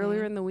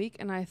earlier in the week,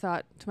 and I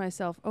thought to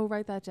myself, oh,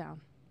 write that down.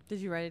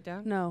 Did you write it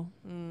down? No.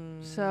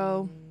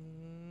 So...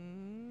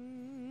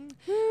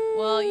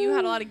 Well, you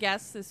had a lot of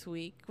guests this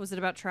week. Was it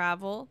about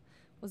travel?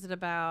 Was it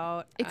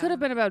about... It could have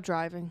been about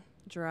driving.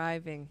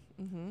 Driving.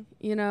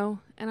 Mm-hmm.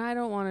 And I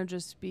don't want to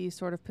just be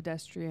sort of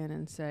pedestrian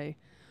and say,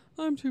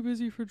 I'm too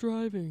busy for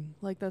driving.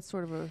 Like, that's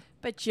sort of a...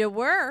 But you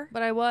were.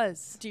 But I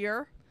was.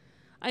 Dear.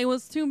 I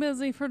was too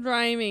busy for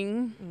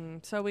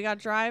driving. So we got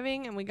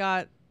driving and we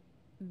got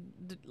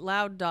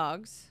loud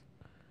dogs.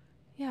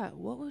 Yeah,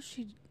 what was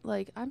she...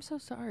 Like, I'm so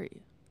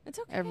sorry. It's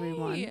okay.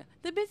 Everyone.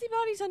 The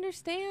busybodies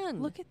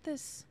understand. Look at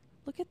this.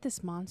 Look at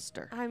this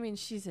monster. I mean,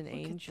 she's an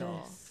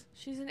angel.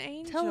 She's an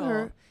angel. Tell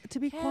her to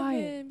be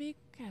quiet.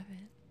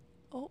 Kevin.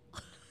 Oh.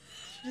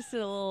 She just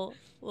did a little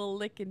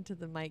lick into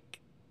the mic.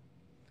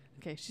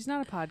 Okay, she's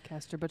not a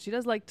podcaster, but she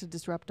does like to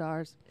disrupt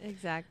ours.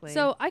 Exactly.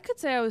 So I could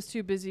say I was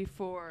too busy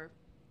for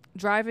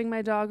driving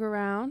my dog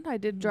around. I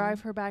did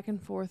drive her back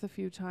and forth a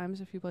few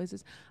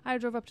places. I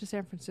drove up to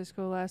San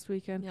Francisco last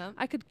weekend. Yep.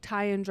 I could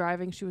tie in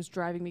driving. She was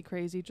driving me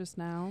crazy just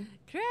now.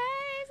 Crazy.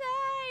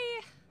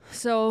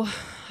 So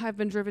I've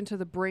been driven to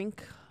the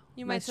brink.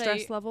 You my might say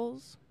stress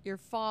levels. You're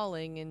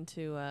falling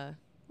into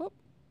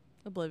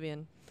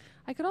oblivion.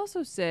 I could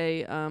also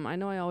say, I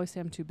know I always say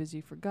I'm too busy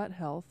for gut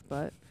health,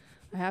 but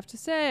I have to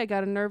say I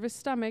got a nervous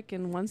stomach,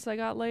 and once I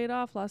got laid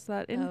off, lost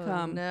that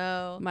income. Oh,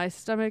 no. My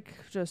stomach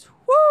just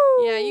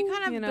whoo. Yeah, you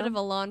kind of have a bit of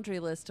a laundry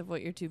list of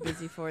what you're too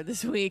busy for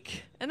this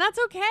week. And that's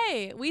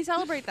okay. We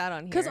celebrate that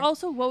on here. Because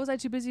also, what was I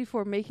too busy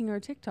for? Making our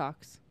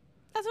TikToks.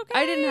 That's okay.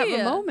 I didn't have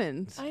a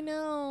moment. I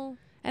know.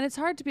 And it's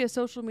hard to be a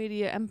social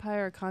media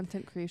empire,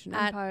 content creation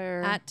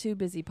empire. At Too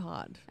Busy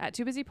Pod. At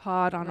Too Busy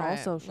Pod on all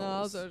socials.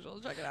 All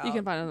socials. Check it out. You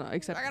can find it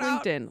except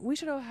LinkedIn. We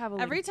should have a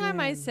LinkedIn. Every time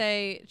I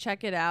say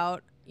check it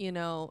out,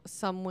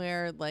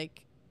 somewhere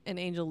like an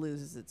angel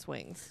loses its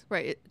wings.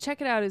 Right.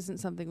 Check it out isn't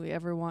something we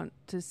ever want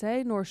to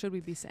say, nor should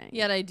we be saying.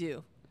 Yet I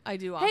do. I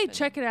do often. Hey,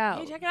 check it out.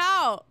 Hey, check it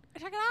out.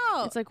 Check it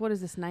out. It's like, what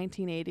is this,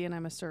 1980 and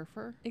I'm a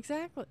surfer?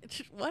 Exactly.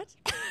 What?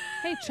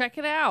 Hey, check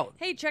it out.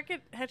 Hey, check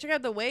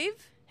out the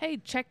wave. Hey,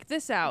 check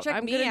this out.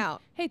 Check me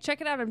out. Hey,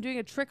 check it out. I'm doing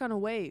a trick on a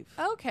wave.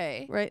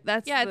 Okay. Right?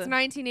 That's it's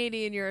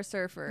 1980 and you're a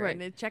surfer. Right.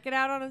 And check it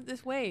out on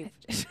this wave.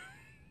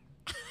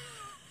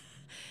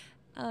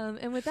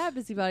 And with that,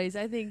 busybodies,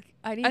 I think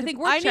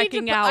we're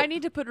checking out. I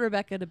need to put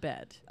Rebecca to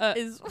bed.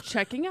 Is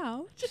checking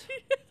out.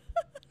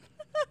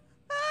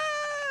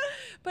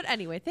 But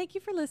anyway, thank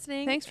you for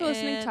listening. Thanks for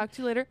listening. Talk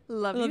to you later.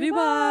 Love you.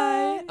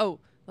 Bye. Oh,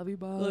 love you.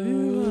 Bye. Love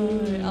you.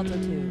 Bye. Alto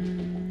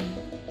 2.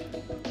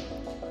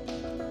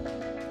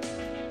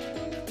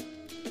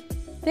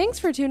 Thanks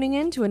for tuning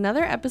in to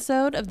another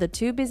episode of the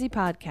Too Busy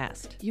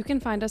Podcast. You can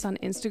find us on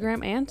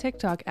Instagram and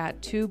TikTok at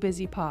Too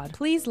Busy Pod.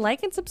 Please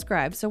like and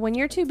subscribe so when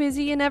you're too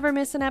busy, you never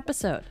miss an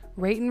episode.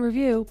 Rate and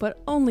review,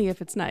 but only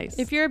if it's nice.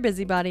 If you're a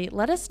busybody,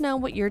 let us know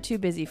what you're too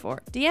busy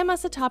for. DM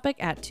us a topic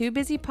at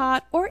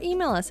TooBusyPod or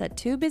email us at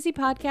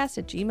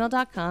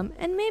toobusypodcast@gmail.com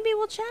and maybe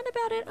we'll chat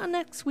about it on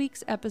next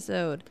week's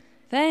episode.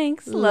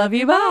 Thanks. Love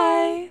you.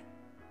 Bye.